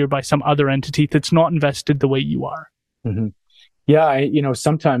next year by some other entity that's not invested the way you are. Mm-hmm. Yeah,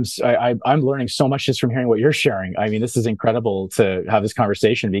 sometimes I'm learning so much just from hearing what you're sharing. I mean, this is incredible to have this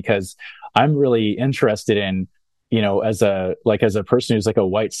conversation, because I'm really interested in, as a person who's like a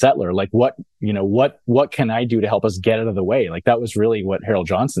white settler, like what can I do to help us get out of the way? Like that was really what Harold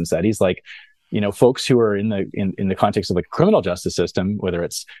Johnson said. He's like, folks who are in the context of the criminal justice system, whether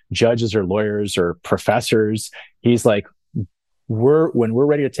it's judges or lawyers or professors, he's like, when we're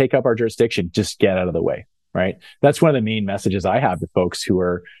ready to take up our jurisdiction, just get out of the way. Right. That's one of the main messages I have to folks who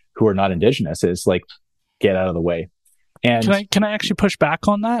are not Indigenous is like, get out of the way. And can I actually push back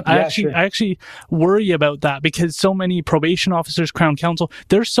on that? Yeah, I actually worry about that, because so many probation officers, Crown Counsel,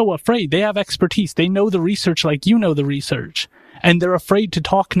 they're so afraid. They have expertise. They know the research like you know the research. And they're afraid to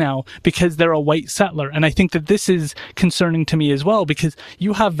talk now because they're a white settler. And I think that this is concerning to me as well, because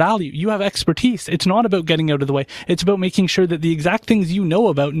you have value, you have expertise. It's not about getting out of the way. It's about making sure that the exact things you know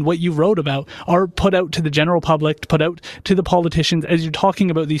about and what you wrote about are put out to the general public, put out to the politicians. As you're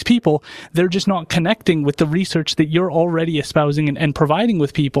talking about these people, they're just not connecting with the research that you're already espousing and providing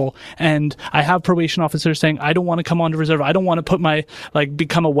with people. And I have probation officers saying, I don't want to come onto reserve. I don't want to put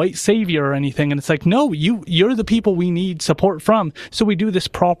become a white savior or anything. And it's like, no, you're the people we need support from. from, so we do this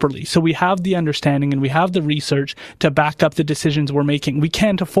properly. So we have the understanding and we have the research to back up the decisions we're making. We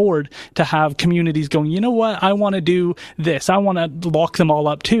can't afford to have communities going, you know what, I want to do this. I want to lock them all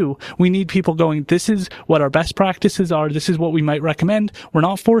up too. We need people going, this is what our best practices are. This is what we might recommend. We're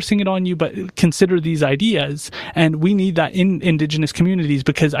not forcing it on you, but consider these ideas. And we need that in Indigenous communities,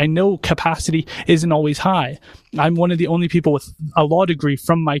 because I know capacity isn't always high. I'm one of the only people with a law degree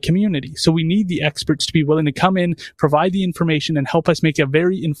from my community. So we need the experts to be willing to come in, provide the information, and help us make a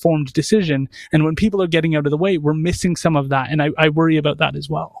very informed decision. And when people are getting out of the way, we're missing some of that. And I worry about that as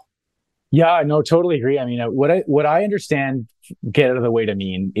well. Yeah, no, totally agree. I mean, what I understand get out of the way to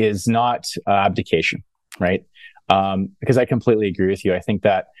mean is not abdication, right? Because I completely agree with you. I think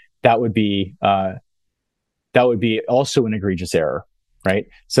that would be also an egregious error, right?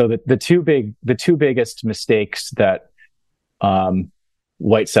 So the two biggest mistakes that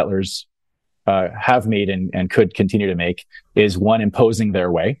white settlers have made and could continue to make is, one, imposing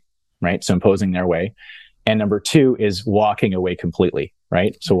their way, right? So imposing their way, and number two is walking away completely,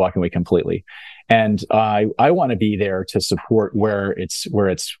 right? So walking away completely. And I want to be there to support where it's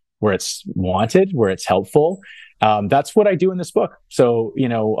wanted, where it's helpful. That's what I do in this book. So,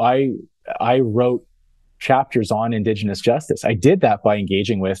 I wrote chapters on Indigenous justice. I did that by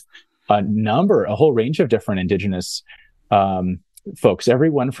engaging with a whole range of different Indigenous folks,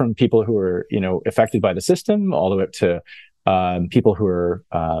 everyone from people who are, affected by the system, all the way up to people who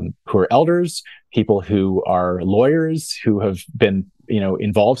are elders, people who are lawyers, who have been,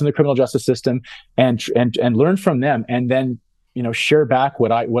 involved in the criminal justice system, and learn from them, and then, share back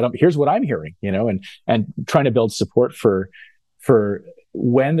here's what I'm hearing, and trying to build support for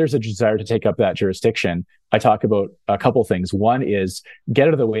when there's a desire to take up that jurisdiction. I talk about a couple things. One is get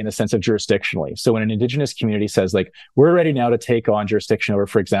out of the way in the sense of jurisdictionally. So when an Indigenous community says, like, we're ready now to take on jurisdiction over,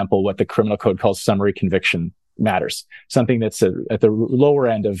 for example, what the criminal code calls summary conviction matters, something that's at the lower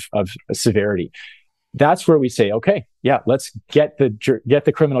end of severity. That's where we say, okay, yeah, let's get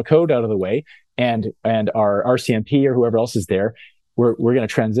the criminal code out of the way, and our RCMP or whoever else is there, we're going to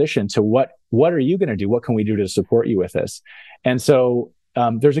transition to what are you going to do? What can we do to support you with this? And so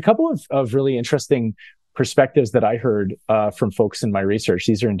there's a couple of really interesting perspectives that I heard from folks in my research.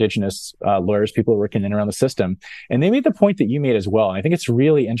 These are Indigenous lawyers, people working in and around the system. And they made the point that you made as well. And I think it's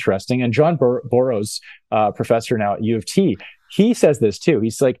really interesting. And John Burroughs, professor now at U of T, he says this too.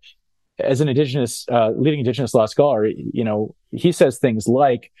 He's like, as an Indigenous, leading Indigenous law scholar, he says things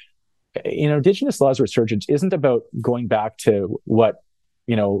like, Indigenous law's resurgence isn't about going back to what,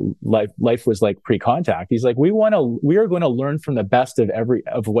 life was like pre-contact. He's like, we are going to learn from the best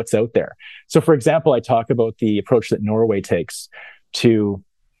of what's out there. So for example, I talk about the approach that Norway takes to,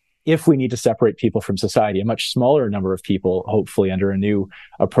 if we need to separate people from society, a much smaller number of people, hopefully under a new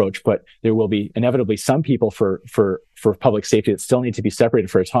approach, but there will be inevitably some people for public safety that still need to be separated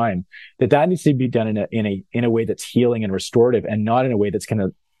for a time, that needs to be done in a way that's healing and restorative, and not in a way that's going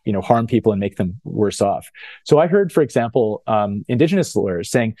to harm people and make them worse off. So I heard, for example, Indigenous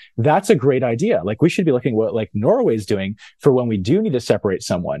lawyers saying that's a great idea. Like, we should be looking at what, like, Norway's doing for when we do need to separate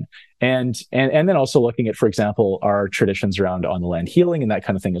someone, and then also looking at, for example, our traditions around on the land healing and that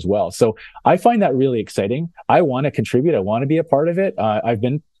kind of thing as well. So I find that really exciting. I want to contribute. I want to be a part of it. I've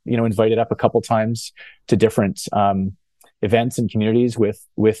been invited up a couple times to different events and communities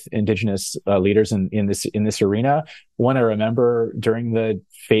with Indigenous leaders in this arena. One I remember during the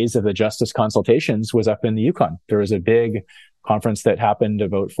phase of the justice consultations was up in the Yukon. There was a big conference that happened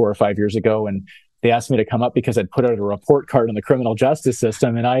about 4 or 5 years ago, and they asked me to come up because I'd put out a report card on the criminal justice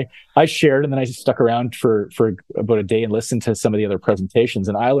system, and I shared, and then I stuck around for about a day and listened to some of the other presentations,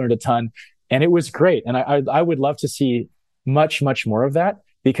 and I learned a ton, and it was great. And I would love to see much, much more of that,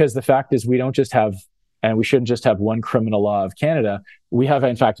 because the fact is, we don't just have, and we shouldn't just have, one criminal law of Canada. We have,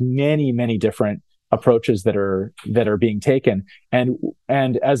 in fact, many, many different approaches that are being taken. And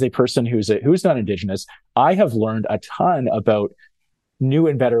as a person who's not Indigenous, I have learned a ton about new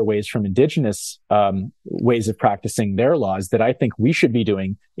and better ways from Indigenous ways of practicing their laws that I think we should be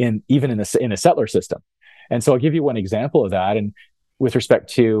doing in a settler system. And so I'll give you one example of that. And with respect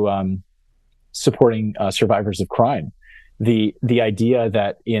to supporting survivors of crime, the idea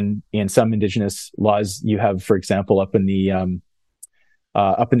that in some Indigenous laws you have, for example, up in the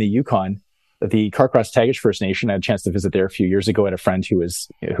Yukon, the Carcross Tagish First Nation. I had a chance to visit there a few years ago. I had a friend who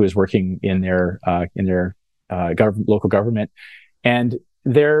was working in their local government, and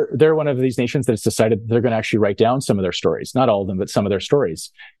they're one of these nations that's decided that they're going to actually write down some of their stories, not all of them, but some of their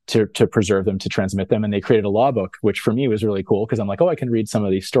stories, to preserve them, to transmit them. And they created a law book, which for me was really cool, because I'm like, oh, I can read some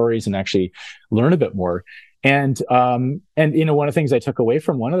of these stories and actually learn a bit more. And one of the things I took away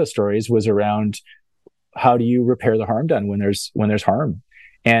from one of the stories was around how do you repair the harm done when there's harm?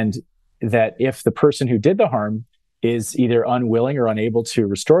 And that if the person who did the harm is either unwilling or unable to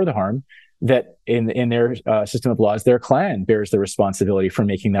restore the harm, that in their system of laws, their clan bears the responsibility for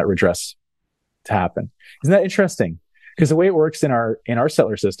making that redress to happen. Isn't that interesting? Because the way it works in our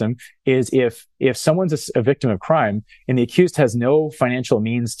settler system is if someone's a victim of crime and the accused has no financial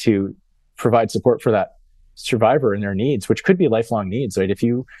means to provide support for that survivor and their needs, which could be lifelong needs, right? If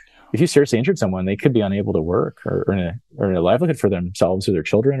you seriously injured someone, they could be unable to work or earn a livelihood for themselves or their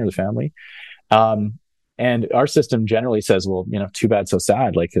children or the family. And our system generally says, well, too bad, so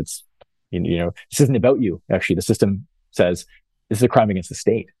sad. Like this isn't about you. Actually, the system says this is a crime against the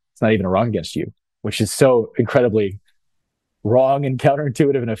state. It's not even a wrong against you, which is so incredibly wrong and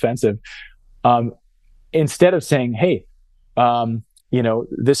counterintuitive and offensive. Instead of saying, hey,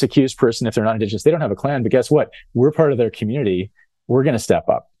 this accused person, if they're not Indigenous, they don't have a clan, but guess what? We're part of their community. We're going to step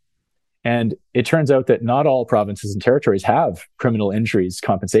up. And it turns out that not all provinces and territories have criminal injuries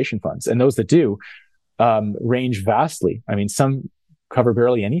compensation funds. And those that do range vastly. I mean, some cover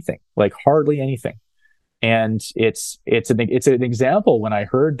barely anything, like hardly anything. And it's an example when I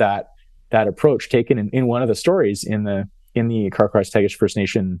heard that approach taken in one of the stories in the Carcross-Tagish First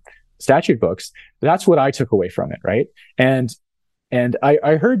Nation statute books. That's what I took away from it, right? And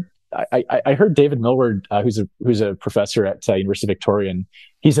I heard David Millward, who's a professor at University of Victoria, and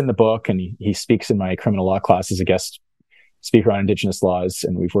he's in the book, and he speaks in my criminal law class as a guest speaker on Indigenous laws,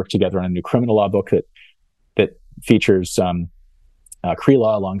 and we've worked together on a new criminal law book that features Cree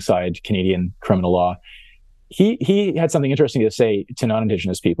law alongside Canadian criminal law. He had something interesting to say to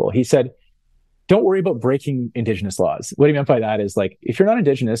non-Indigenous people. He said, don't worry about breaking Indigenous laws. What he meant by that is, like, if you're not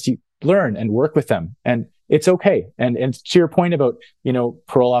Indigenous, you learn and work with them, and it's okay. And to your point about,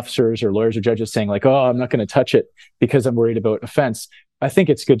 parole officers or lawyers or judges saying, like, oh, I'm not going to touch it because I'm worried about offense. I think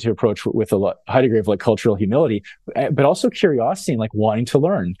it's good to approach with a high degree of cultural humility, but also curiosity and wanting to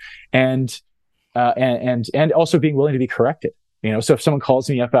learn, and also being willing to be corrected. So if someone calls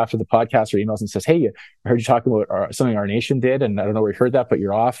me up after the podcast or emails and says, hey, I heard you talking about something our nation did, and I don't know where you heard that, but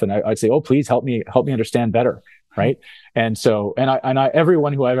you're off. And I'd say, oh, please help me understand better. Right. And so,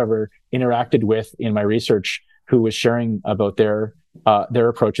 everyone who I've ever interacted with in my research who was sharing about their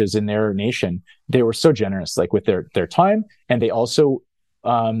approaches in their nation, they were so generous, with their time. And they also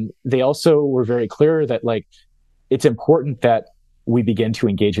were very clear that it's important that we begin to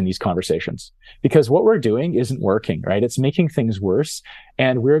engage in these conversations, because what we're doing isn't working, right? It's making things worse.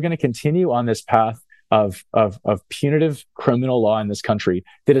 And we're going to continue on this path of punitive criminal law in this country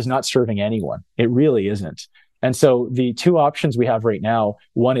that is not serving anyone. It really isn't. And so the two options we have right now,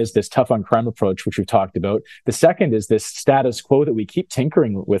 one is this tough on crime approach, which we've talked about. The second is this status quo that we keep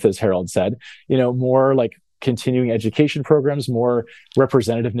tinkering with, as Harold said, more continuing education programs, more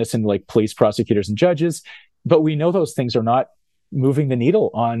representativeness in police, prosecutors, and judges. But we know those things are not moving the needle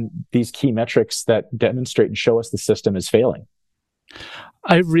on these key metrics that demonstrate and show us the system is failing.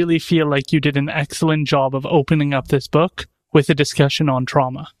 I really feel like you did an excellent job of opening up this book with a discussion on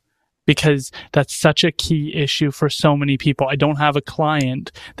trauma, because that's such a key issue for so many people. I don't have a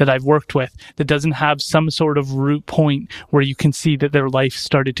client that I've worked with that doesn't have some sort of root point where you can see that their life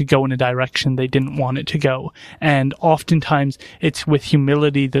started to go in a direction they didn't want it to go. And oftentimes it's with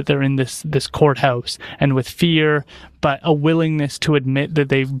humility that they're in this courthouse, and with fear, but a willingness to admit that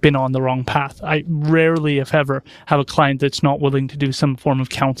they've been on the wrong path. I rarely, if ever, have a client that's not willing to do some form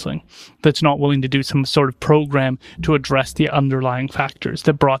of counseling, that's not willing to do some sort of program to address the underlying factors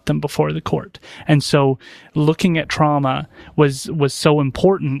that brought them before the court. And so looking at trauma was so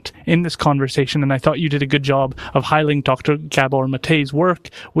important in this conversation, and I thought you did a good job of highlighting Dr. Gabor Mate's work.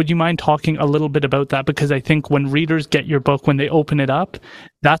 Would you mind talking a little bit about that? Because I think when readers get your book, when they open it up,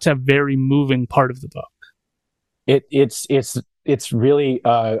 that's a very moving part of the book. It's really,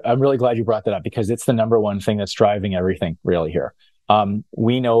 I'm really glad you brought that up, because it's the number one thing that's driving everything really here.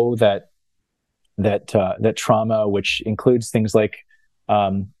 We know that trauma, which includes things like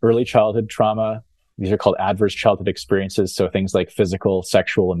early childhood trauma, these are called adverse childhood experiences. So things like physical,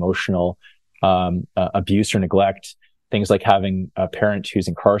 sexual, emotional abuse or neglect, things like having a parent who's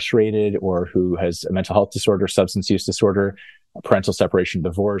incarcerated or who has a mental health disorder, substance use disorder, parental separation,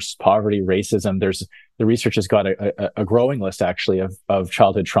 divorce, poverty, racism. The research has got a growing list actually of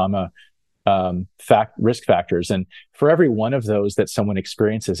childhood trauma risk factors. And for every one of those that someone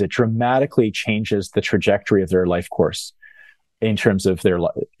experiences, it dramatically changes the trajectory of their life course in terms of their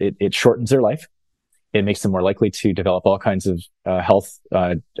life. It shortens their life. It makes them more likely to develop all kinds of health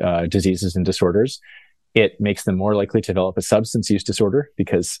diseases and disorders. It makes them more likely to develop a substance use disorder,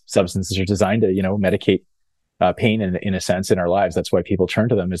 because substances are designed to, medicate pain in a sense in our lives. That's why people turn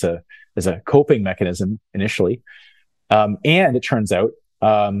to them as a coping mechanism initially. And it turns out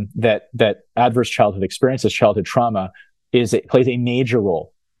that adverse childhood experiences, childhood trauma, plays a major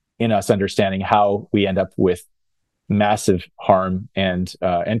role in us understanding how we end up with massive harm and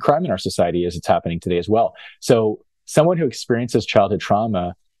crime in our society as it's happening today as well. So someone who experiences childhood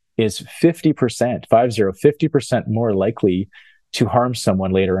trauma is 50% more likely to harm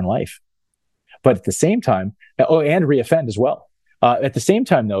someone later in life. But at the same time, and reoffend as well. At the same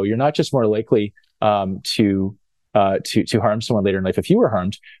time, though, you're not just more likely to harm someone later in life if you were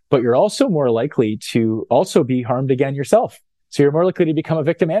harmed, but you're also more likely to also be harmed again yourself. So you're more likely to become a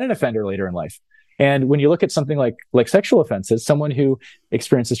victim and an offender later in life. And when you look at something like sexual offenses, someone who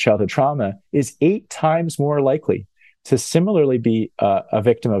experiences childhood trauma is 8 times more likely to similarly be a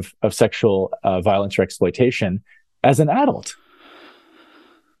victim of sexual violence or exploitation as an adult.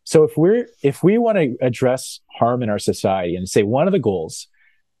 So if we want to address harm in our society and say one of the goals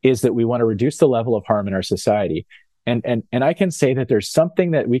is that we want to reduce the level of harm in our society, and I can say that there's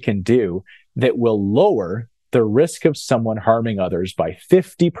something that we can do that will lower the risk of someone harming others by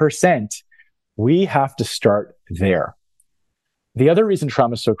 50%, we have to start there. The other reason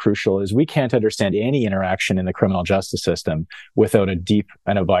trauma is so crucial is we can't understand any interaction in the criminal justice system without a deep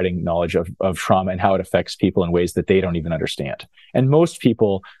and abiding knowledge of trauma and how it affects people in ways that they don't even understand. And most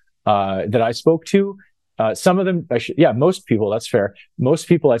people that I spoke to, some of them, most people, that's fair. Most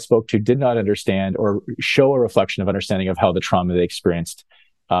people I spoke to did not understand or show a reflection of understanding of how the trauma they experienced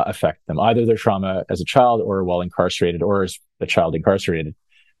affect them, either their trauma as a child or while incarcerated or as a child incarcerated.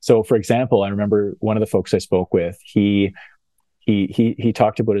 So, for example, I remember one of the folks I spoke with, he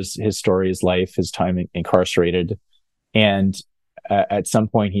talked about his story, his life, his time incarcerated. And at some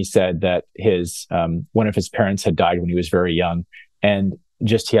point he said that one of his parents had died when he was very young. And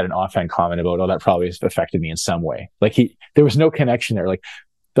he had an offhand comment about, that probably affected me in some way. There was no connection there. Like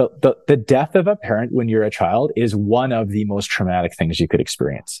the death of a parent when you're a child is one of the most traumatic things you could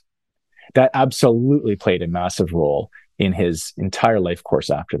experience. That absolutely played a massive role in his entire life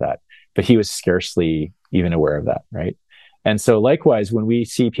course after that. But he was scarcely even aware of that, right? And so likewise, when we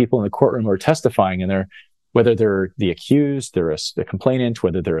see people in the courtroom who are testifying and whether they're the accused, they're a complainant,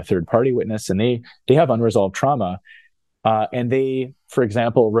 whether they're a third party witness, and they have unresolved trauma, and they, for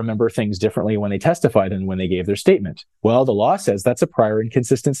example, remember things differently when they testify than when they gave their statement. Well, the law says that's a prior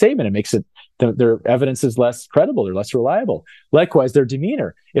inconsistent statement. It makes their evidence is less credible or less reliable. Likewise, their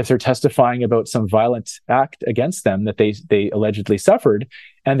demeanor, if they're testifying about some violent act against them that they allegedly suffered,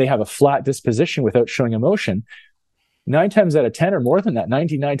 and they have a flat disposition without showing emotion, 9 times out of 10 or more than that,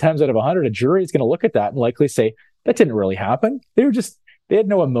 99 times out of 100, a jury is going to look at that and likely say, that didn't really happen. They had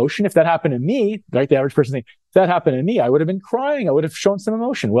no emotion. If that happened to me, right? The average person thinks, if that happened to me, I would have been crying. I would have shown some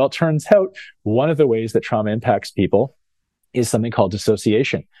emotion. Well, it turns out one of the ways that trauma impacts people is something called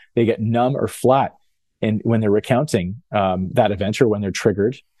dissociation. They get numb or flat when they're recounting that event or when they're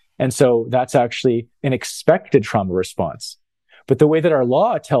triggered. And so that's actually an expected trauma response. But the way that our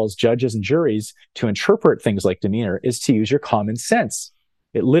law tells judges and juries to interpret things like demeanor is to use your common sense.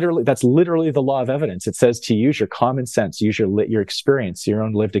 That's literally the law of evidence. It says to use your common sense, use your experience, your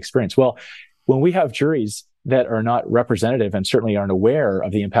own lived experience. Well, when we have juries that are not representative and certainly aren't aware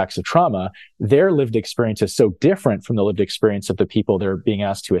of the impacts of trauma, their lived experience is so different from the lived experience of the people they're being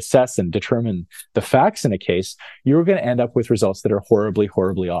asked to assess and determine the facts in a case, you're going to end up with results that are horribly,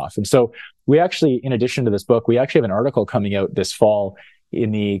 horribly off. And so we actually, in addition to this book, we actually have an article coming out this fall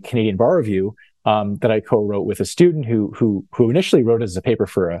in the Canadian Bar Review that I co-wrote with a student who initially wrote it as a paper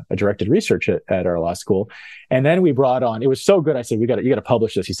for a directed research at our law school. And then we brought on, it was so good. I said, you got to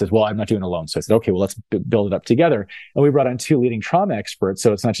publish this. He says, well, I'm not doing it alone. So I said, okay, well, let's build it up together. And we brought on 2 leading trauma experts.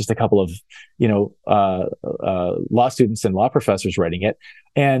 So it's not just a couple of, law students and law professors writing it.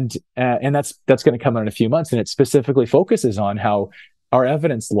 And that's going to come out in a few months. And it specifically focuses on how our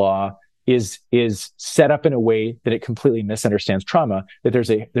evidence law is set up in a way that it completely misunderstands trauma, that there's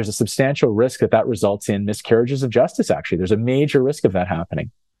a substantial risk that results in miscarriages of justice. Actually, there's a major risk of that happening.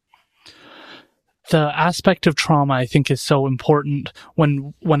 The aspect of trauma, I think, is so important.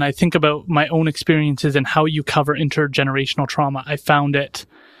 When I think about my own experiences and how you cover intergenerational trauma,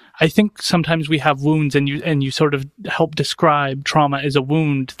 I think sometimes we have wounds and you sort of help describe trauma as a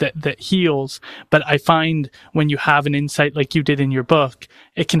wound that heals. But I find when you have an insight like you did in your book,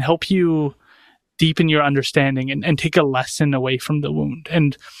 it can help you deepen your understanding and take a lesson away from the wound.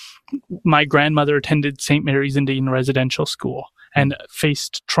 And my grandmother attended St. Mary's Indian Residential School and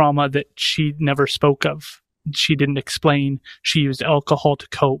faced trauma that she never spoke of. She didn't explain. She used alcohol to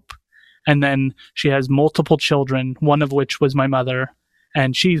cope. And then she has multiple children, one of which was my mother.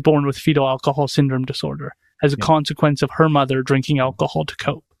 And she's born with fetal alcohol syndrome disorder. as a consequence of her mother drinking alcohol to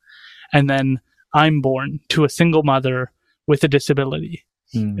cope. And then I'm born to a single mother with a disability.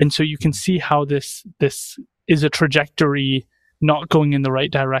 And so you can see how this is a trajectory not going in the right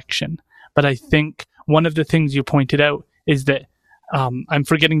direction. But I think one of the things you pointed out is that I'm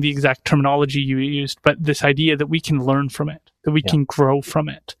forgetting the exact terminology you used, but this idea that we can learn from it, that we can grow from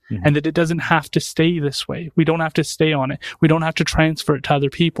it, and that it doesn't have to stay this way. We don't have to stay on it. We don't have to transfer it to other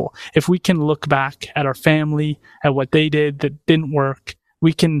people. If we can look back at our family, at what they did that didn't work,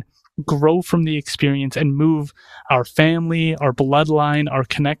 we can grow from the experience and move our family, our bloodline, our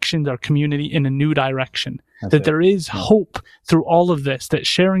connections, our community in a new direction. There is hope through all of this, that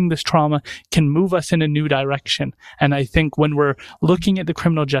sharing this trauma can move us in a new direction. And I think when we're looking at the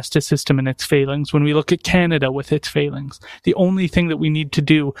criminal justice system and its failings, when we look at Canada with its failings, the only thing that we need to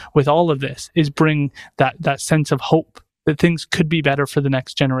do with all of this is bring that sense of hope, that things could be better for the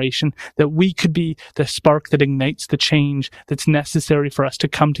next generation, that we could be the spark that ignites the change that's necessary for us to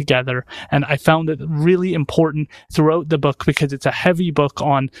come together. And I found it really important throughout the book because it's a heavy book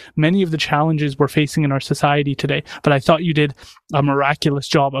on many of the challenges we're facing in our society today. But I thought you did a miraculous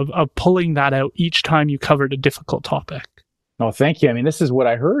job of pulling that out each time you covered a difficult topic. Oh, thank you. I mean, this is what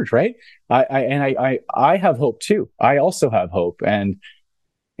I heard, right? I have hope too. I also have hope. And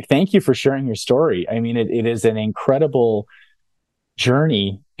thank you for sharing your story. I mean, it is an incredible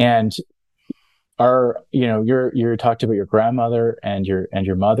journey. And you're talked about your grandmother and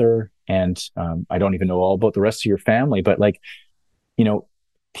your mother, and I don't even know all about the rest of your family, but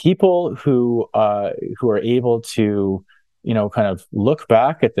people who are able to, kind of look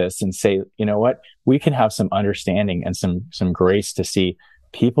back at this and say, you know what, we can have some understanding and some grace to see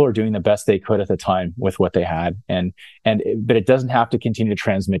people are doing the best they could at the time with what they had. But it doesn't have to continue to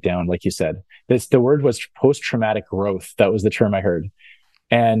transmit down. Like you said, the word was post-traumatic growth. That was the term I heard.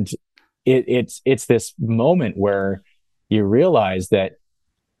 And it's this moment where you realize that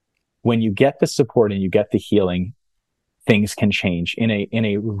when you get the support and you get the healing, things can change in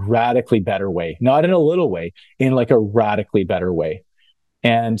a radically better way, not in a little way, in like a radically better way.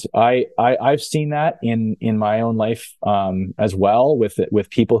 And I've seen that in my own life as well with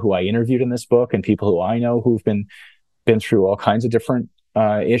people who I interviewed in this book and people who I know who've been through all kinds of different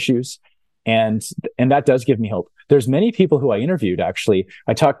issues, and that does give me hope. There's many people who I interviewed, actually.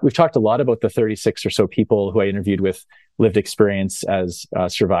 We've talked a lot about the 36 or so people who I interviewed with lived experience as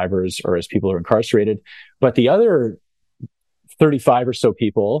survivors or as people who are incarcerated, but the other 35 or so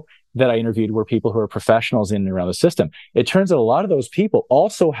people that I interviewed were people who are professionals in and around the system. It turns out a lot of those people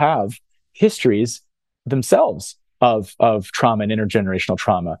also have histories themselves of trauma and intergenerational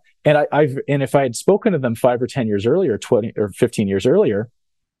trauma. And if I had spoken to them 5 or 10 years earlier, 20 or 15 years earlier,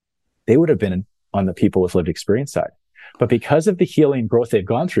 they would have been on the people with lived experience side. But because of the healing growth they've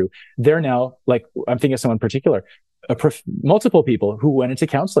gone through, they're now, like, I'm thinking of someone in particular, multiple people who went into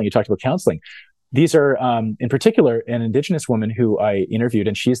counseling. You talked about counseling. These are, in particular, an Indigenous woman who I interviewed,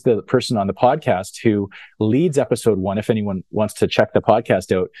 and she's the person on the podcast who leads episode 1. If anyone wants to check the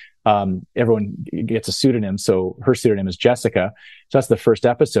podcast out, everyone gets a pseudonym. So her pseudonym is Jessica. So that's the first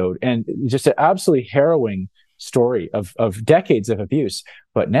episode. And just an absolutely harrowing story of decades of abuse.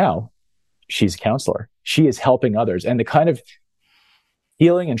 But now she's a counselor. She is helping others. And the kind of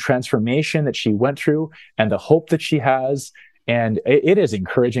healing and transformation that she went through and the hope that she has, and it is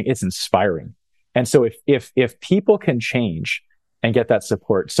encouraging. It's inspiring. And so if people can change and get that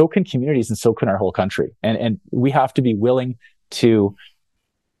support, so can communities and so can our whole country. And we have to be willing to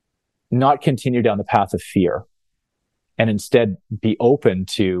not continue down the path of fear and instead be open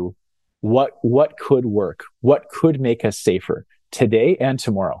to what could work, what could make us safer today and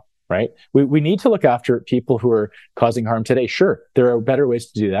tomorrow, right? We need to look after people who are causing harm today. Sure, there are better ways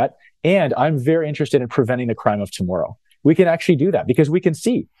to do that. And I'm very interested in preventing the crime of tomorrow. We can actually do that because we can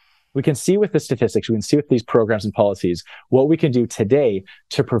see with the statistics, we can see with these programs and policies, what we can do today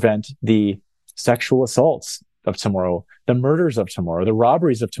to prevent the sexual assaults of tomorrow, the murders of tomorrow, the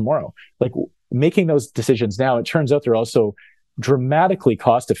robberies of tomorrow. Like, making those decisions now, it turns out they're also dramatically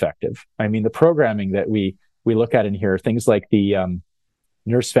cost effective. I mean, the programming that we look at in here, things like the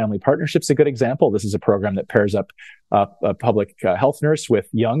Nurse Family Partnership's a good example. This is a program that pairs up a public health nurse with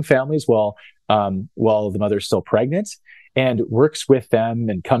young families while the mother's still pregnant, and works with them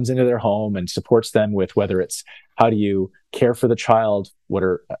and comes into their home and supports them with whether it's how do you care for the child, what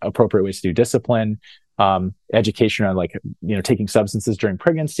are appropriate ways to do discipline, education on, like, taking substances during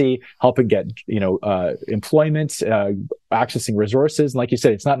pregnancy, helping get, employment, accessing resources. And like you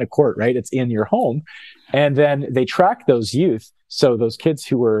said, it's not in a court, right? It's in your home. And then they track those youth. So those kids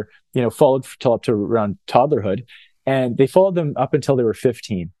who were, followed till up to around toddlerhood, and they followed them up until they were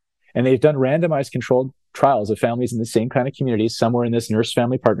 15. And they've done randomized controlled trials of families in the same kind of communities. Some were in this nurse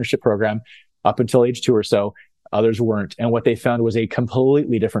family partnership program up until age 2 or so. Others weren't. And what they found was a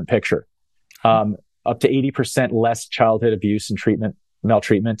completely different picture. Up to 80% less childhood abuse and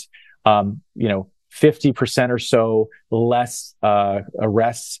maltreatment, 50% or so less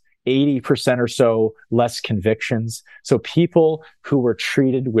arrests, 80% or so less convictions. So people who were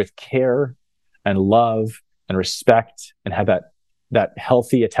treated with care and love and respect and have that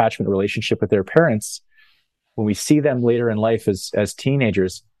healthy attachment relationship with their parents, when we see them later in life as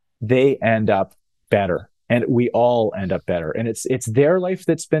teenagers, they end up better. And we all end up better. And it's their life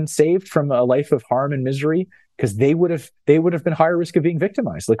that's been saved from a life of harm and misery, because they would have been higher risk of being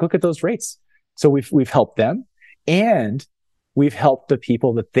victimized. Like, look at those rates. So we've helped them, and we've helped the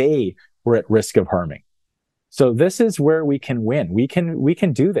people that they were at risk of harming. So this is where we can win. We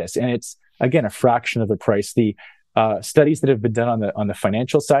can do this, and it's, again, a fraction of the price. The studies that have been done on the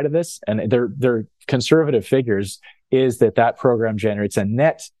financial side of this, and they're conservative figures, is that program generates a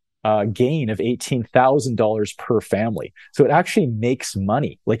net gain of $18,000 per family. So it actually makes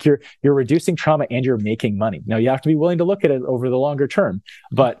money. Like, you're reducing trauma and you're making money. Now, you have to be willing to look at it over the longer term.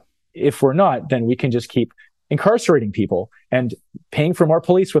 But if we're not, then we can just keep incarcerating people and paying for more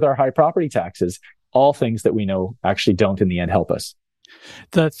police with our high property taxes. All things that we know actually don't in the end help us.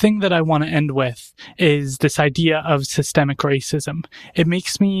 The thing that I want to end with is this idea of systemic racism.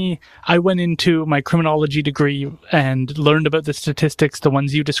 I went into my criminology degree and learned about the statistics, the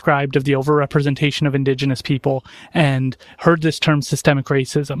ones you described, of the overrepresentation of Indigenous people, and heard this term systemic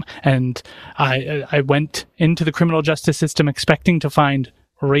racism. And I went into the criminal justice system expecting to find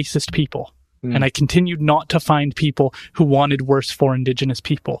racist people. And I continued not to find people who wanted worse for Indigenous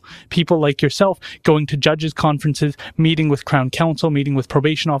people. People like yourself going to judges' conferences, meeting with Crown Counsel, meeting with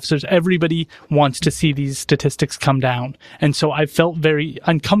probation officers. Everybody wants to see these statistics come down. And so I felt very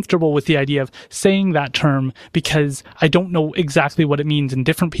uncomfortable with the idea of saying that term, because I don't know exactly what it means, and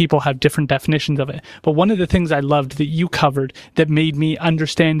different people have different definitions of it. But one of the things I loved that you covered that made me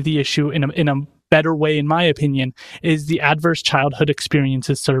understand the issue in a better way, in my opinion, is the Adverse Childhood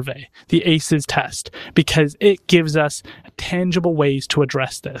Experiences Survey, the ACEs test, because it gives us tangible ways to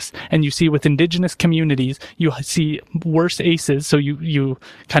address this. And you see with Indigenous communities, you see worse ACEs. So you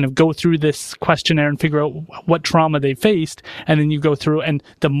kind of go through this questionnaire and figure out what trauma they faced. And then you go through, and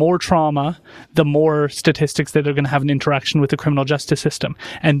the more trauma, the more statistics that are going to have an interaction with the criminal justice system.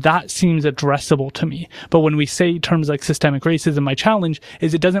 And that seems addressable to me. But when we say terms like systemic racism, my challenge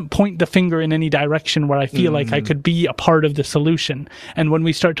is it doesn't point the finger in any direction where I feel like I could be a part of the solution. And when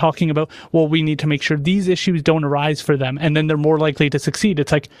we start talking about, well, we need to make sure these issues don't arise for them, and then they're more likely to succeed,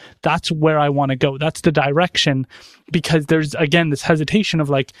 it's like, that's where I want to go. That's the direction. Because there's, again, this hesitation of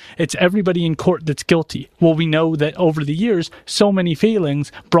like, it's everybody in court that's guilty. Well, we know that over the years, so many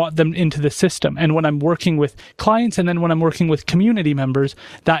failings brought them into the system. And when I'm working with clients, and then when I'm working with community members,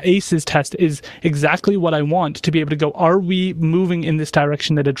 that ACEs test is exactly what I want to be able to go, are we moving in this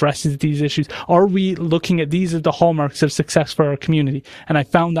direction that addresses these issues? Are we looking at these as the hallmarks of success for our community? And I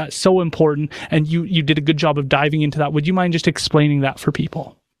found that so important. And you did a good job of diving into that. Would you mind just explaining that for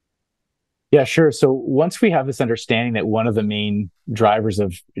people? Yeah, sure. So once we have this understanding that one of the main drivers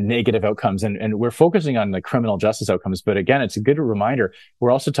of negative outcomes, and we're focusing on the criminal justice outcomes, but again, it's a good reminder.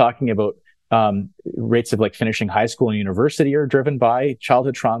 We're also talking about rates of like finishing high school and university are driven by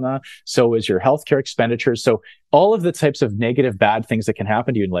childhood trauma. So is your healthcare expenditures. So all of the types of negative, bad things that can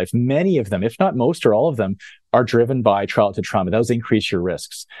happen to you in life, many of them, if not most or all of them, are driven by childhood trauma. Those increase your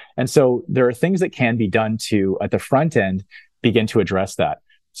risks. And so there are things that can be done to, at the front end, begin to address that.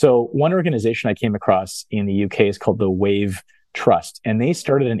 So one organization I came across in the UK is called the WAVE Trust, and they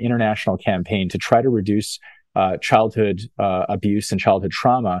started an international campaign to try to reduce childhood abuse and childhood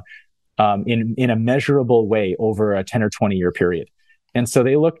trauma in a measurable way over a 10 or 20 year period. And so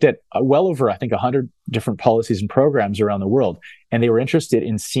they looked at well over, I think, 100 different policies and programs around the world, and they were interested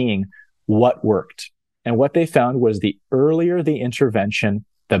in seeing what worked. And what they found was the earlier the intervention,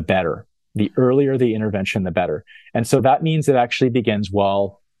 the better. The earlier the intervention, the better. And so that means it actually begins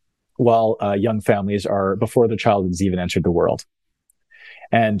while young families are, before the child has even entered the world.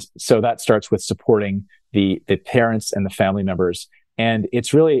 And so that starts with supporting the parents and the family members. And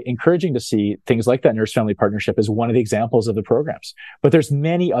it's really encouraging to see things like that nurse family partnership as one of the examples of the programs. But there's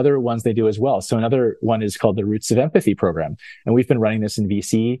many other ones they do as well. So another one is called the Roots of Empathy program. And we've been running this in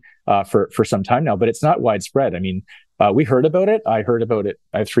BC for some time now, but it's not widespread. I mean, we heard about it. I heard about it.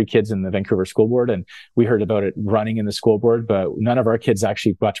 I have 3 kids in the Vancouver School Board, and we heard about it running in the school board, but none of our kids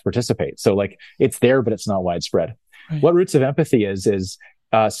actually got to participate. So like, it's there, but it's not widespread. Right. What Roots of Empathy is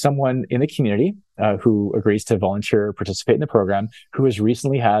someone in the community who agrees to volunteer, participate in the program, who has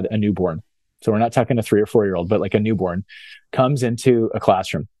recently had a newborn. So we're not talking a 3 or 4-year-old, but like a newborn comes into a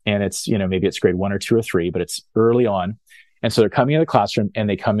classroom, and it's, maybe it's grade 1 or 2 or 3, but it's early on. And so they're coming in the classroom, and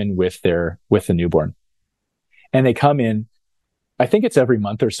they come in with the newborn, and they come in, I think it's every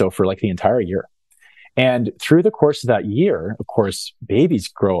month or so for like the entire year. And through the course of that year, of course, babies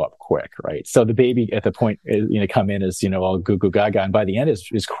grow up quick, right? So the baby at the point, come in as, all goo goo gaga. And by the end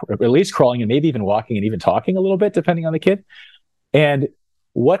is at least crawling and maybe even walking and even talking a little bit, depending on the kid. And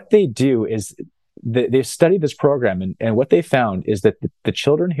what they do is they've studied this program, and what they found is that the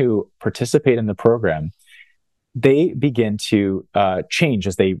children who participate in the program, they begin to change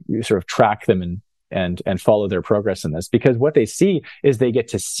as they sort of track them and follow their progress in this, because what they see is they get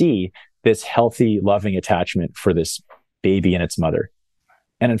to see this healthy, loving attachment for this baby and its mother.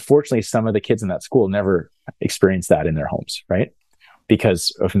 And unfortunately, some of the kids in that school never experienced that in their homes, right?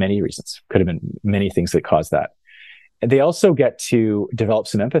 Because of many reasons. Could have been many things that caused that. And they also get to develop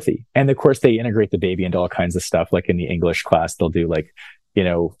some empathy. And of course, they integrate the baby into all kinds of stuff. Like in the English class, they'll do like,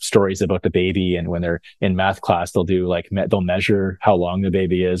 stories about the baby. And when they're in math class, they'll do like, they'll measure how long the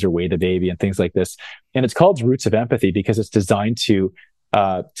baby is or weigh the baby and things like this. And it's called Roots of Empathy because it's designed to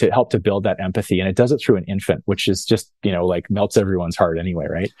help to build that empathy. And it does it through an infant, which is just, like melts everyone's heart anyway.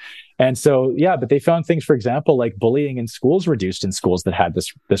 Right. And so, yeah, but they found things, for example, like bullying in schools reduced in schools that had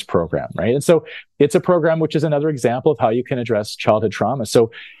this program. Right. And so it's a program, which is another example of how you can address childhood trauma.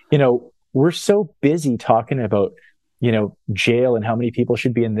 So, we're so busy talking about, jail and how many people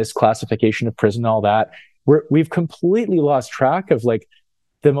should be in this classification of prison, all that. We've completely lost track of like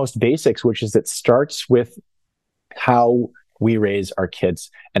the most basics, which is it starts with how we raise our kids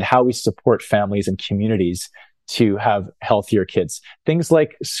and how we support families and communities to have healthier kids. Things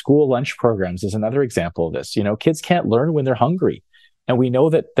like school lunch programs is another example of this. Kids can't learn when they're hungry. And we know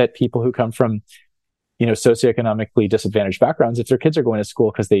that people who come from, socioeconomically disadvantaged backgrounds, if their kids are going to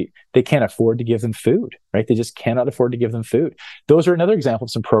school because they can't afford to give them food, right? They just cannot afford to give them food. Those are another example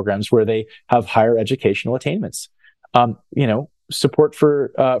of some programs where they have higher educational attainments. Support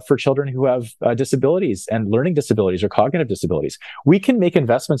for children who have disabilities and learning disabilities or cognitive disabilities. We can make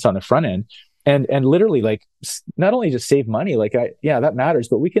investments on the front end and literally like not only just save money, that matters,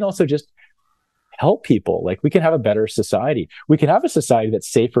 but we can also just help people. Like we can have a better society. We can have a society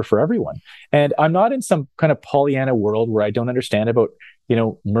that's safer for everyone. And I'm not in some kind of Pollyanna world where I don't understand about,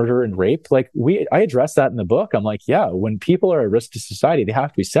 murder and rape. Like I address that in the book. I'm like, yeah, when people are at risk to society, they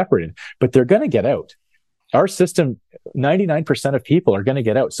have to be separated, but they're going to get out. Our system, 99% of people are going to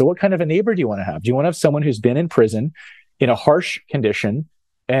get out. So what kind of a neighbor do you want to have? Do you want to have someone who's been in prison in a harsh condition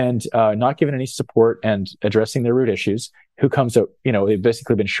and not given any support and addressing their root issues, who comes out, they've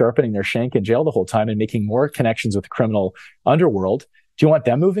basically been sharpening their shank in jail the whole time and making more connections with the criminal underworld? Do you want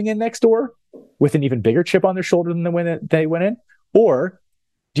them moving in next door with an even bigger chip on their shoulder than when they went in? Or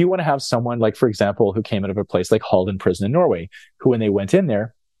do you want to have someone like, for example, who came out of a place like Halden Prison in Norway, who when they went in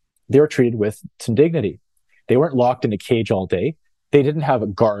there, they were treated with some dignity. They weren't locked in a cage all day. They didn't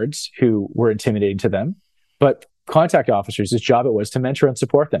have guards who were intimidating to them, but contact officers, whose job it was to mentor and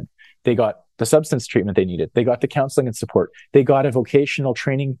support them. They got the substance treatment they needed. They got the counseling and support. They got a vocational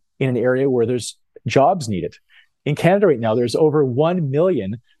training in an area where there's jobs needed. In Canada right now, there's over 1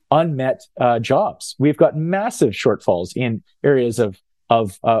 million unmet jobs. We've got massive shortfalls in areas of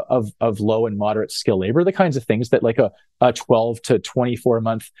low and moderate skill labor, the kinds of things that like a 12 to 24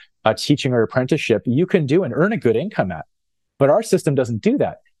 month teaching or apprenticeship you can do and earn a good income at. But our system doesn't do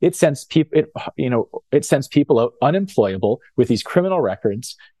that. It sends people, it sends people out unemployable with these criminal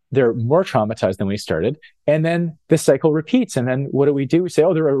records. They're more traumatized than we started. And then the cycle repeats. And then what do? We say,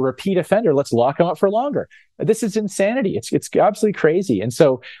 oh, they're a repeat offender. Let's lock them up for longer. This is insanity. It's absolutely crazy. And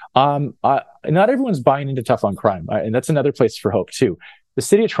so, not everyone's buying into tough on crime. And that's another place for hope too. The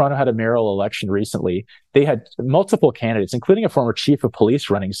city of Toronto had a mayoral election recently. They had multiple candidates, including a former chief of police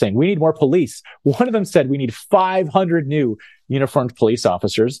running, saying, we need more police. One of them said, we need 500 new uniformed police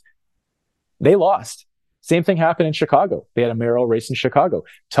officers. They lost. Same thing happened in Chicago. They had a mayoral race in Chicago.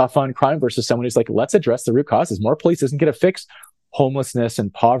 Tough on crime versus someone who's like, let's address the root causes. More police isn't going to fix homelessness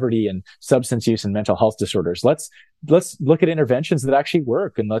and poverty and substance use and mental health disorders. Let's look at interventions that actually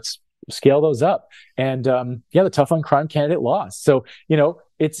work and let's scale those up. And the tough on crime candidate lost. So,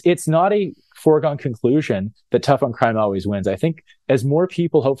 it's not a foregone conclusion that tough on crime always wins. I think as more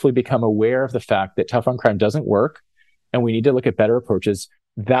people hopefully become aware of the fact that tough on crime doesn't work and we need to look at better approaches,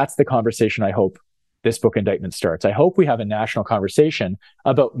 that's the conversation I hope this book Indictment starts. I hope we have a national conversation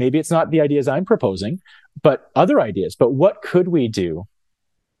about maybe it's not the ideas I'm proposing, but other ideas. But what could we do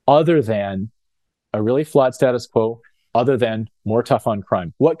other than a really flawed status quo, other than more tough on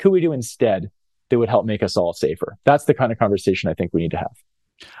crime? What could we do instead that would help make us all safer? That's the kind of conversation I think we need to have.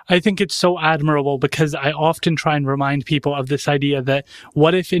 I think it's so admirable because I often try and remind people of this idea that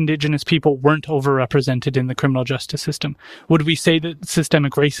what if Indigenous people weren't overrepresented in the criminal justice system? Would we say that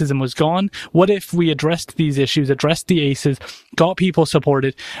systemic racism was gone? What if we addressed these issues, addressed the ACEs, got people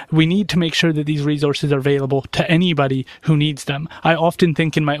supported? We need to make sure that these resources are available to anybody who needs them. I often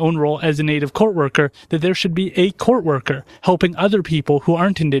think in my own role as a Native court worker that there should be a court worker helping other people who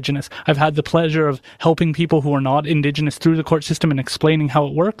aren't Indigenous. I've had the pleasure of helping people who are not Indigenous through the court system and explaining how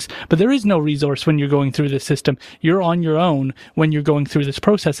it works. But there is no resource when you're going through this system. You're on your own when you're going through this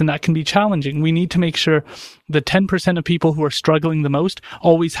process, and that can be challenging. We need to make sure the 10% of people who are struggling the most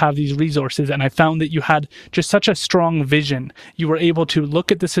always have these resources. And I found that you had just such a strong vision. You were able to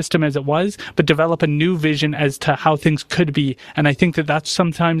look at the system as it was, but develop a new vision as to how things could be. And I think that that's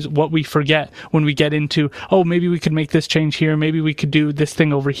sometimes what we forget when we get into, oh, maybe we could make this change here. Maybe we could do this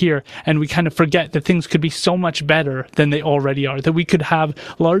thing over here. And we kind of forget that things could be so much better than they already are, that we could have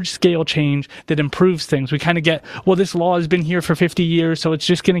large scale change that improves things. We kind of get, well, this law has been here for 50 years, so it's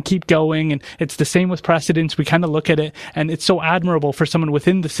just going to keep going. And it's the same with precedents. We kind of look at it, and it's so admirable for someone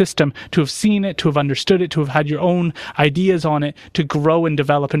within the system to have seen it, to have understood it, to have had your own ideas on it, to grow and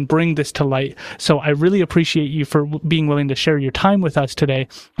develop and bring this to light. So I really appreciate you for being willing to share your time with us today.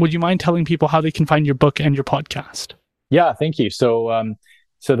 Would you mind telling people how they can find your book and your podcast? Yeah, thank you. So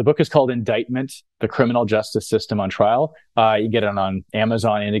the book is called Indictment, The Criminal Justice System on Trial. You can get it on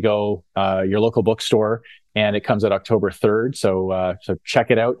Amazon, Indigo, your local bookstore, and it comes out October 3rd. So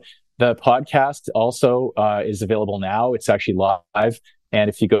check it out. The podcast also is available now. It's actually live. And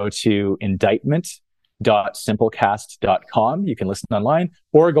if you go to indictment.simplecast.com, you can listen online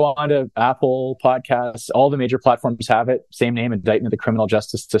or go on to Apple Podcasts. All the major platforms have it. Same name, Indictment, The Criminal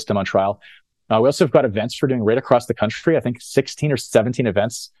Justice System on Trial. We also have got events we're doing right across the country. I think 16 or 17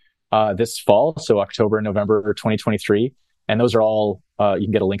 events this fall. So October and November 2023. And those are all, you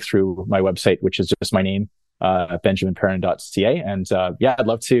can get a link through my website, which is just my name, benjaminperrin.ca. And I'd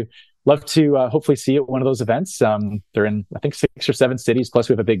love to hopefully see you at one of those events. They're in, I think, 6 or 7 cities. Plus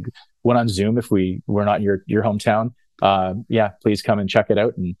we have a big one on Zoom if we're not in your hometown. Please come and check it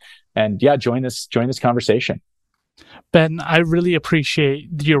out and join this conversation. Ben, I really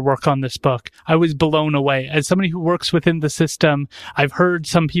appreciate your work on this book. I was blown away. As somebody who works within the system, I've heard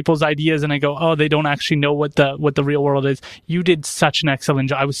some people's ideas and I go, oh, they don't actually know what the real world is. You did such an excellent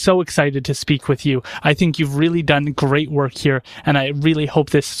job. I was so excited to speak with you. I think you've really done great work here, and I really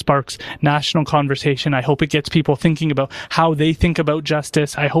hope this sparks national conversation. I hope it gets people thinking about how they think about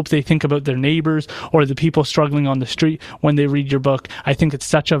justice. I hope they think about their neighbors or the people struggling on the street when they read your book. I think it's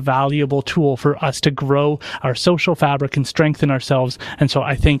such a valuable tool for us to grow our social fabric and strengthen ourselves. And so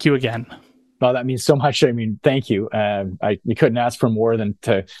I thank you again. Well, that means so much. I mean, thank you. You couldn't ask for more than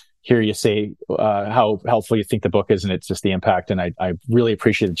to hear you say how helpful you think the book is, and it's just the impact. And I really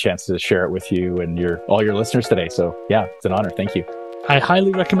appreciate the chance to share it with you and all your listeners today. So yeah, it's an honor. Thank you. I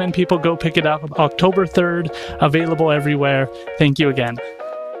highly recommend people go pick it up. October 3rd, available everywhere. Thank you again.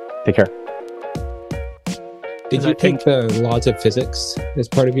 Take care. Did you take the laws of physics as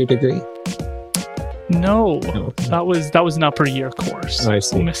part of your degree? No, that was an upper year course. I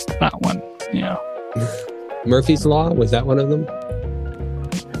see. I missed that one. Yeah. Murphy's Law, was that one of them?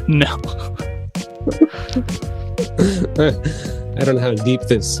 No. I don't know how deep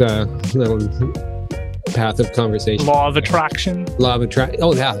this little path of conversation. Law of attraction.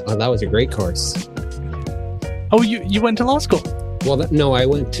 Oh, that was a great course. Oh, you went to law school? Well, no, I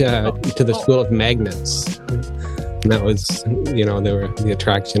went to the School of Magnets. And that was, they were the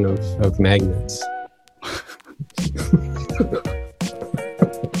attraction of magnets.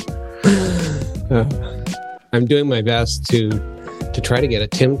 I'm doing my best to try to get a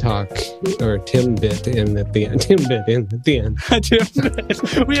Tim talk or a Tim bit in at the end. Tim bit in at the end. A Tim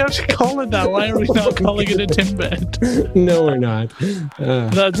bit. We have to call it that. Why are we not calling it a Tim bit? No, we're not.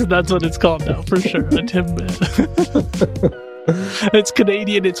 That's what it's called now, for sure. A Tim bit. It's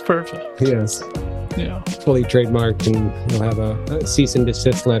Canadian. It's perfect. Yes. Yeah. Fully trademarked, and you'll have a cease and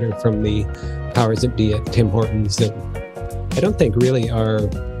desist letter from the powers that be at Tim Hortons that I don't think really are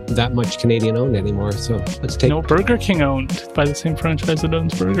that much Canadian owned anymore. So let's take... No, Burger King owned by the same franchise that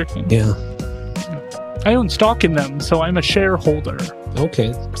owns Burger King. Yeah. I own stock in them, so I'm a shareholder.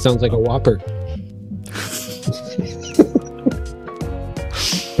 Okay. Sounds like a Whopper.